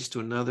stage to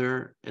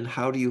another? And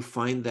how do you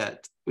find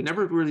that? We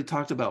never really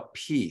talked about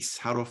peace,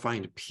 how to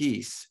find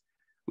peace.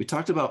 We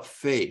talked about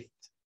faith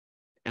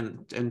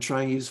and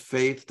trying to use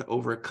faith to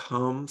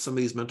overcome some of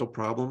these mental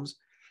problems.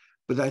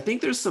 But I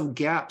think there's some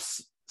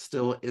gaps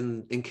still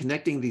in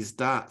connecting these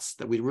dots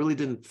that we really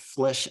didn't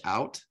flesh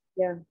out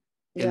in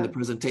the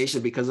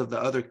presentation because of the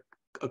other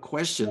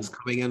questions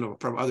coming in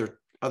from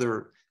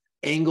other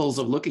angles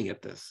of looking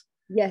at this.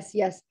 Yes,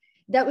 yes.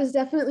 That was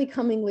definitely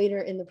coming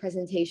later in the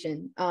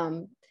presentation.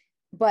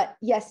 But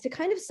yes, to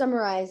kind of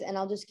summarize, and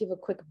I'll just give a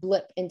quick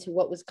blip into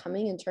what was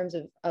coming in terms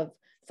of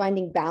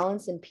finding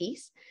balance and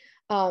peace.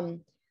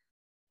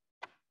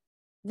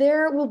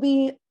 There will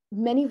be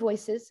many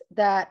voices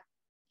that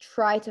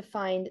try to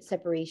find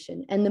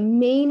separation. And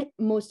the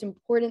most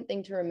important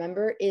thing to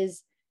remember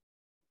is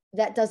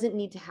that doesn't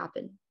need to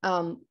happen.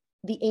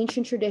 The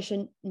ancient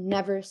tradition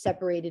never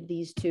separated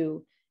these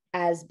two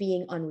as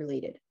being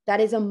unrelated.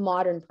 That is a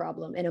modern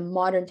problem and a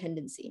modern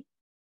tendency.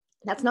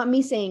 That's not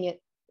me saying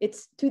it.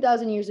 It's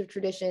 2,000 years of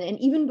tradition. And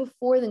even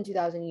before than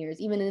 2,000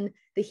 years, even in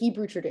the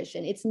Hebrew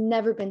tradition, it's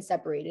never been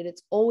separated.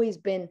 It's always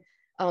been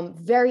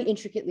very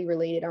intricately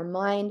related, our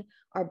mind,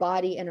 our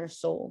body, and our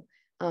soul.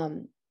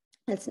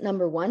 That's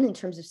number one in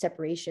terms of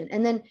separation.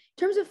 And then in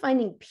terms of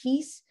finding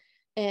peace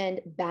and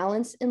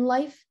balance in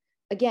life,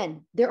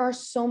 again, there are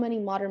so many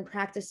modern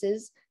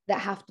practices that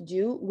have to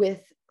do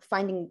with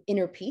finding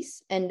inner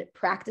peace and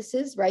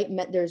practices, right?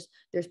 There's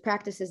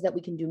practices that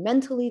we can do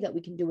mentally, that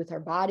we can do with our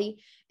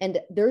body. And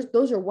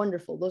those are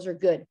wonderful. Those are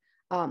good.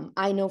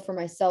 I know for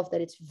myself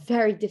that it's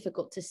very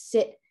difficult to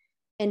sit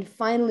and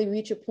finally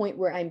reach a point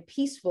where I'm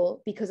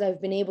peaceful because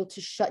I've been able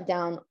to shut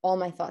down all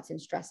my thoughts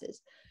and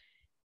stresses.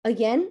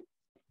 Again,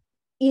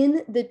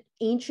 in the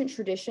ancient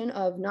tradition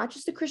of not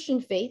just the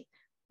Christian faith,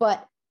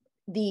 but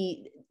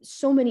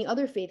so many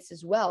other faiths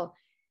as well,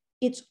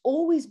 it's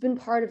always been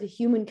part of the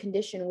human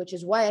condition, which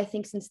is why I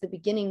think since the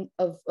beginning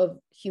of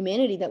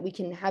humanity that we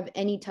can have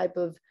any type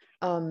of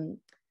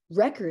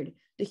record,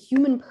 the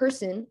human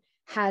person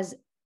has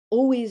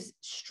always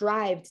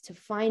strived to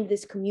find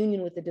this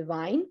communion with the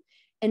divine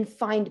and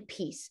find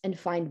peace and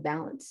find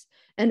balance.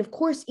 And of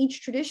course,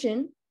 each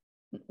tradition,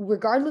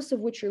 regardless of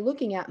what you're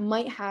looking at,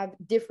 might have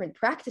different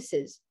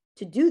practices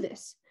to do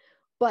this.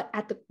 But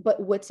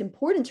what's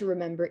important to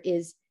remember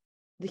is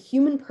the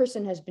human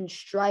person has been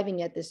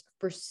striving at this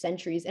for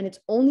centuries, and it's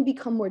only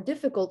become more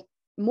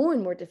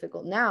and more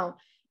difficult now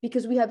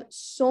because we have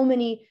so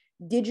many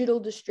digital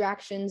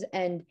distractions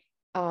and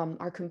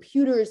our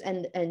computers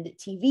and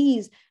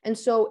TVs. And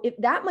so if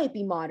that might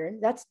be modern,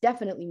 that's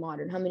definitely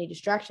modern, how many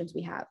distractions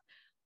we have.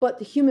 But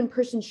the human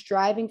person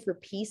striving for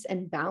peace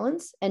and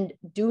balance and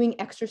doing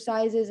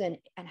exercises and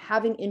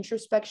having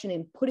introspection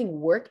and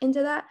putting work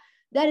into that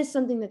is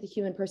something that the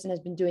human person has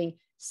been doing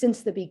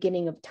since the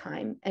beginning of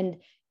time. And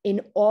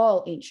in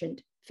all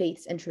ancient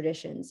faiths and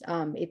traditions,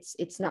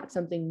 it's not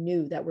something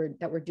new that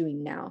we're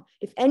doing now.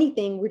 If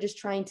anything, we're just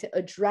trying to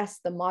address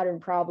the modern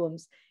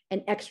problems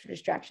and extra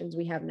distractions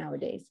we have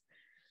nowadays.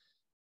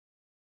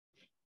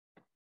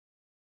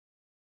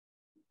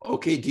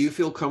 Okay, do you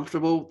feel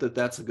comfortable that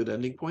that's a good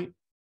ending point?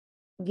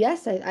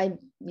 Yes,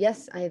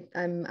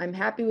 I'm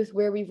happy with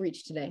where we've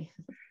reached today.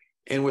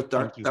 And with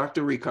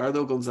Dr.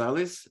 Ricardo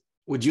Gonzalez,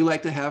 would you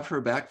like to have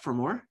her back for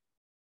more?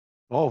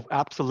 Oh,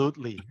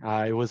 absolutely.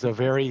 It was a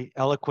very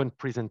eloquent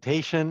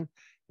presentation.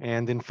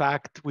 And in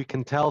fact, we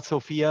can tell,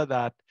 Sophia,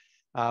 that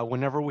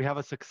whenever we have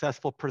a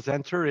successful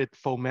presenter, it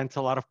foments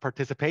a lot of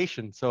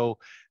participation. So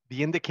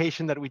the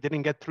indication that we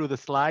didn't get through the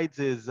slides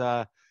is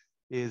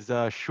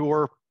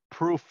sure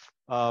proof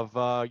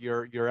of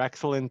your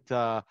excellent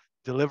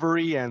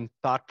delivery and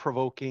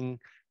thought-provoking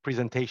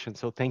presentation.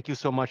 So thank you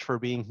so much for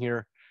being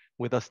here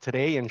with us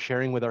today and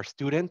sharing with our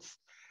students.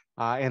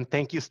 And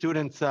thank you,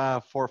 students,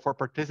 for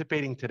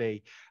participating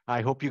today.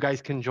 I hope you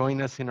guys can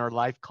join us in our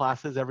live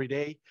classes every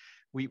day.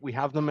 We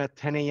have them at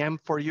 10 a.m.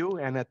 for you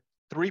and at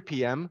 3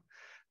 p.m.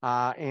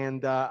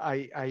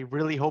 I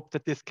really hope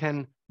that this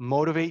can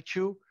motivate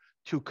you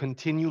to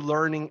continue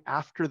learning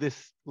after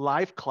this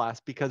live class,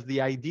 because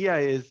the idea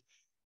is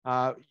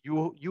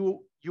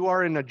you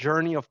are in a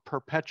journey of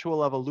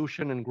perpetual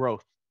evolution and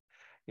growth.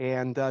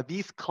 And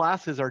these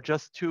classes are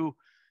just to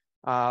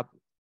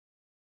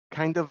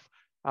kind of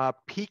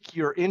pique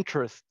your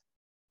interest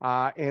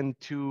and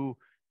to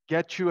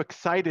get you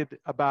excited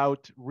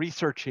about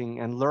researching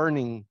and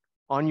learning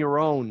on your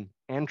own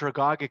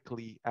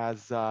andragogically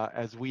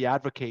as we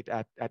advocate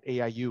at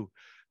AIU.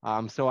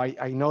 So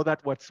I know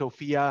that what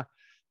Sophia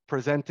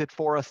presented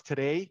for us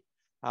today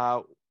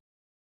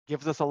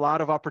gives us a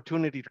lot of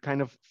opportunity to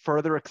kind of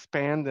further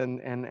expand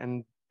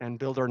and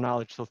build our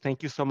knowledge. So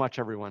thank you so much,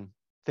 everyone.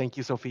 Thank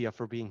you, Sophia,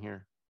 for being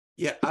here.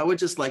 Yeah, I would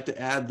just like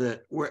to add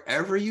that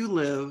wherever you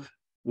live,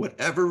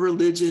 whatever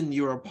religion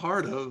you're a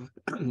part of,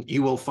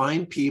 you will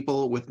find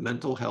people with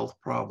mental health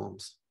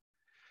problems.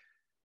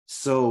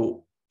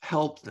 So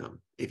help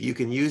them. If you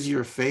can use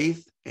your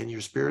faith and your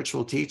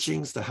spiritual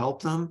teachings to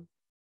help them,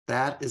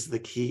 that is the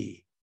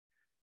key.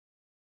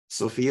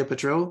 Sophia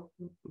Petrou,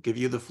 we'll give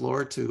you the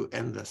floor to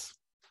end this.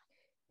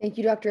 Thank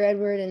you, Dr.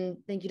 Edward, and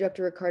thank you,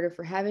 Dr. Ricardo,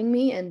 for having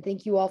me, and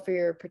thank you all for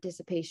your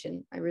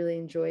participation. I really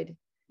enjoyed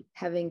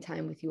having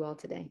time with you all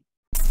today.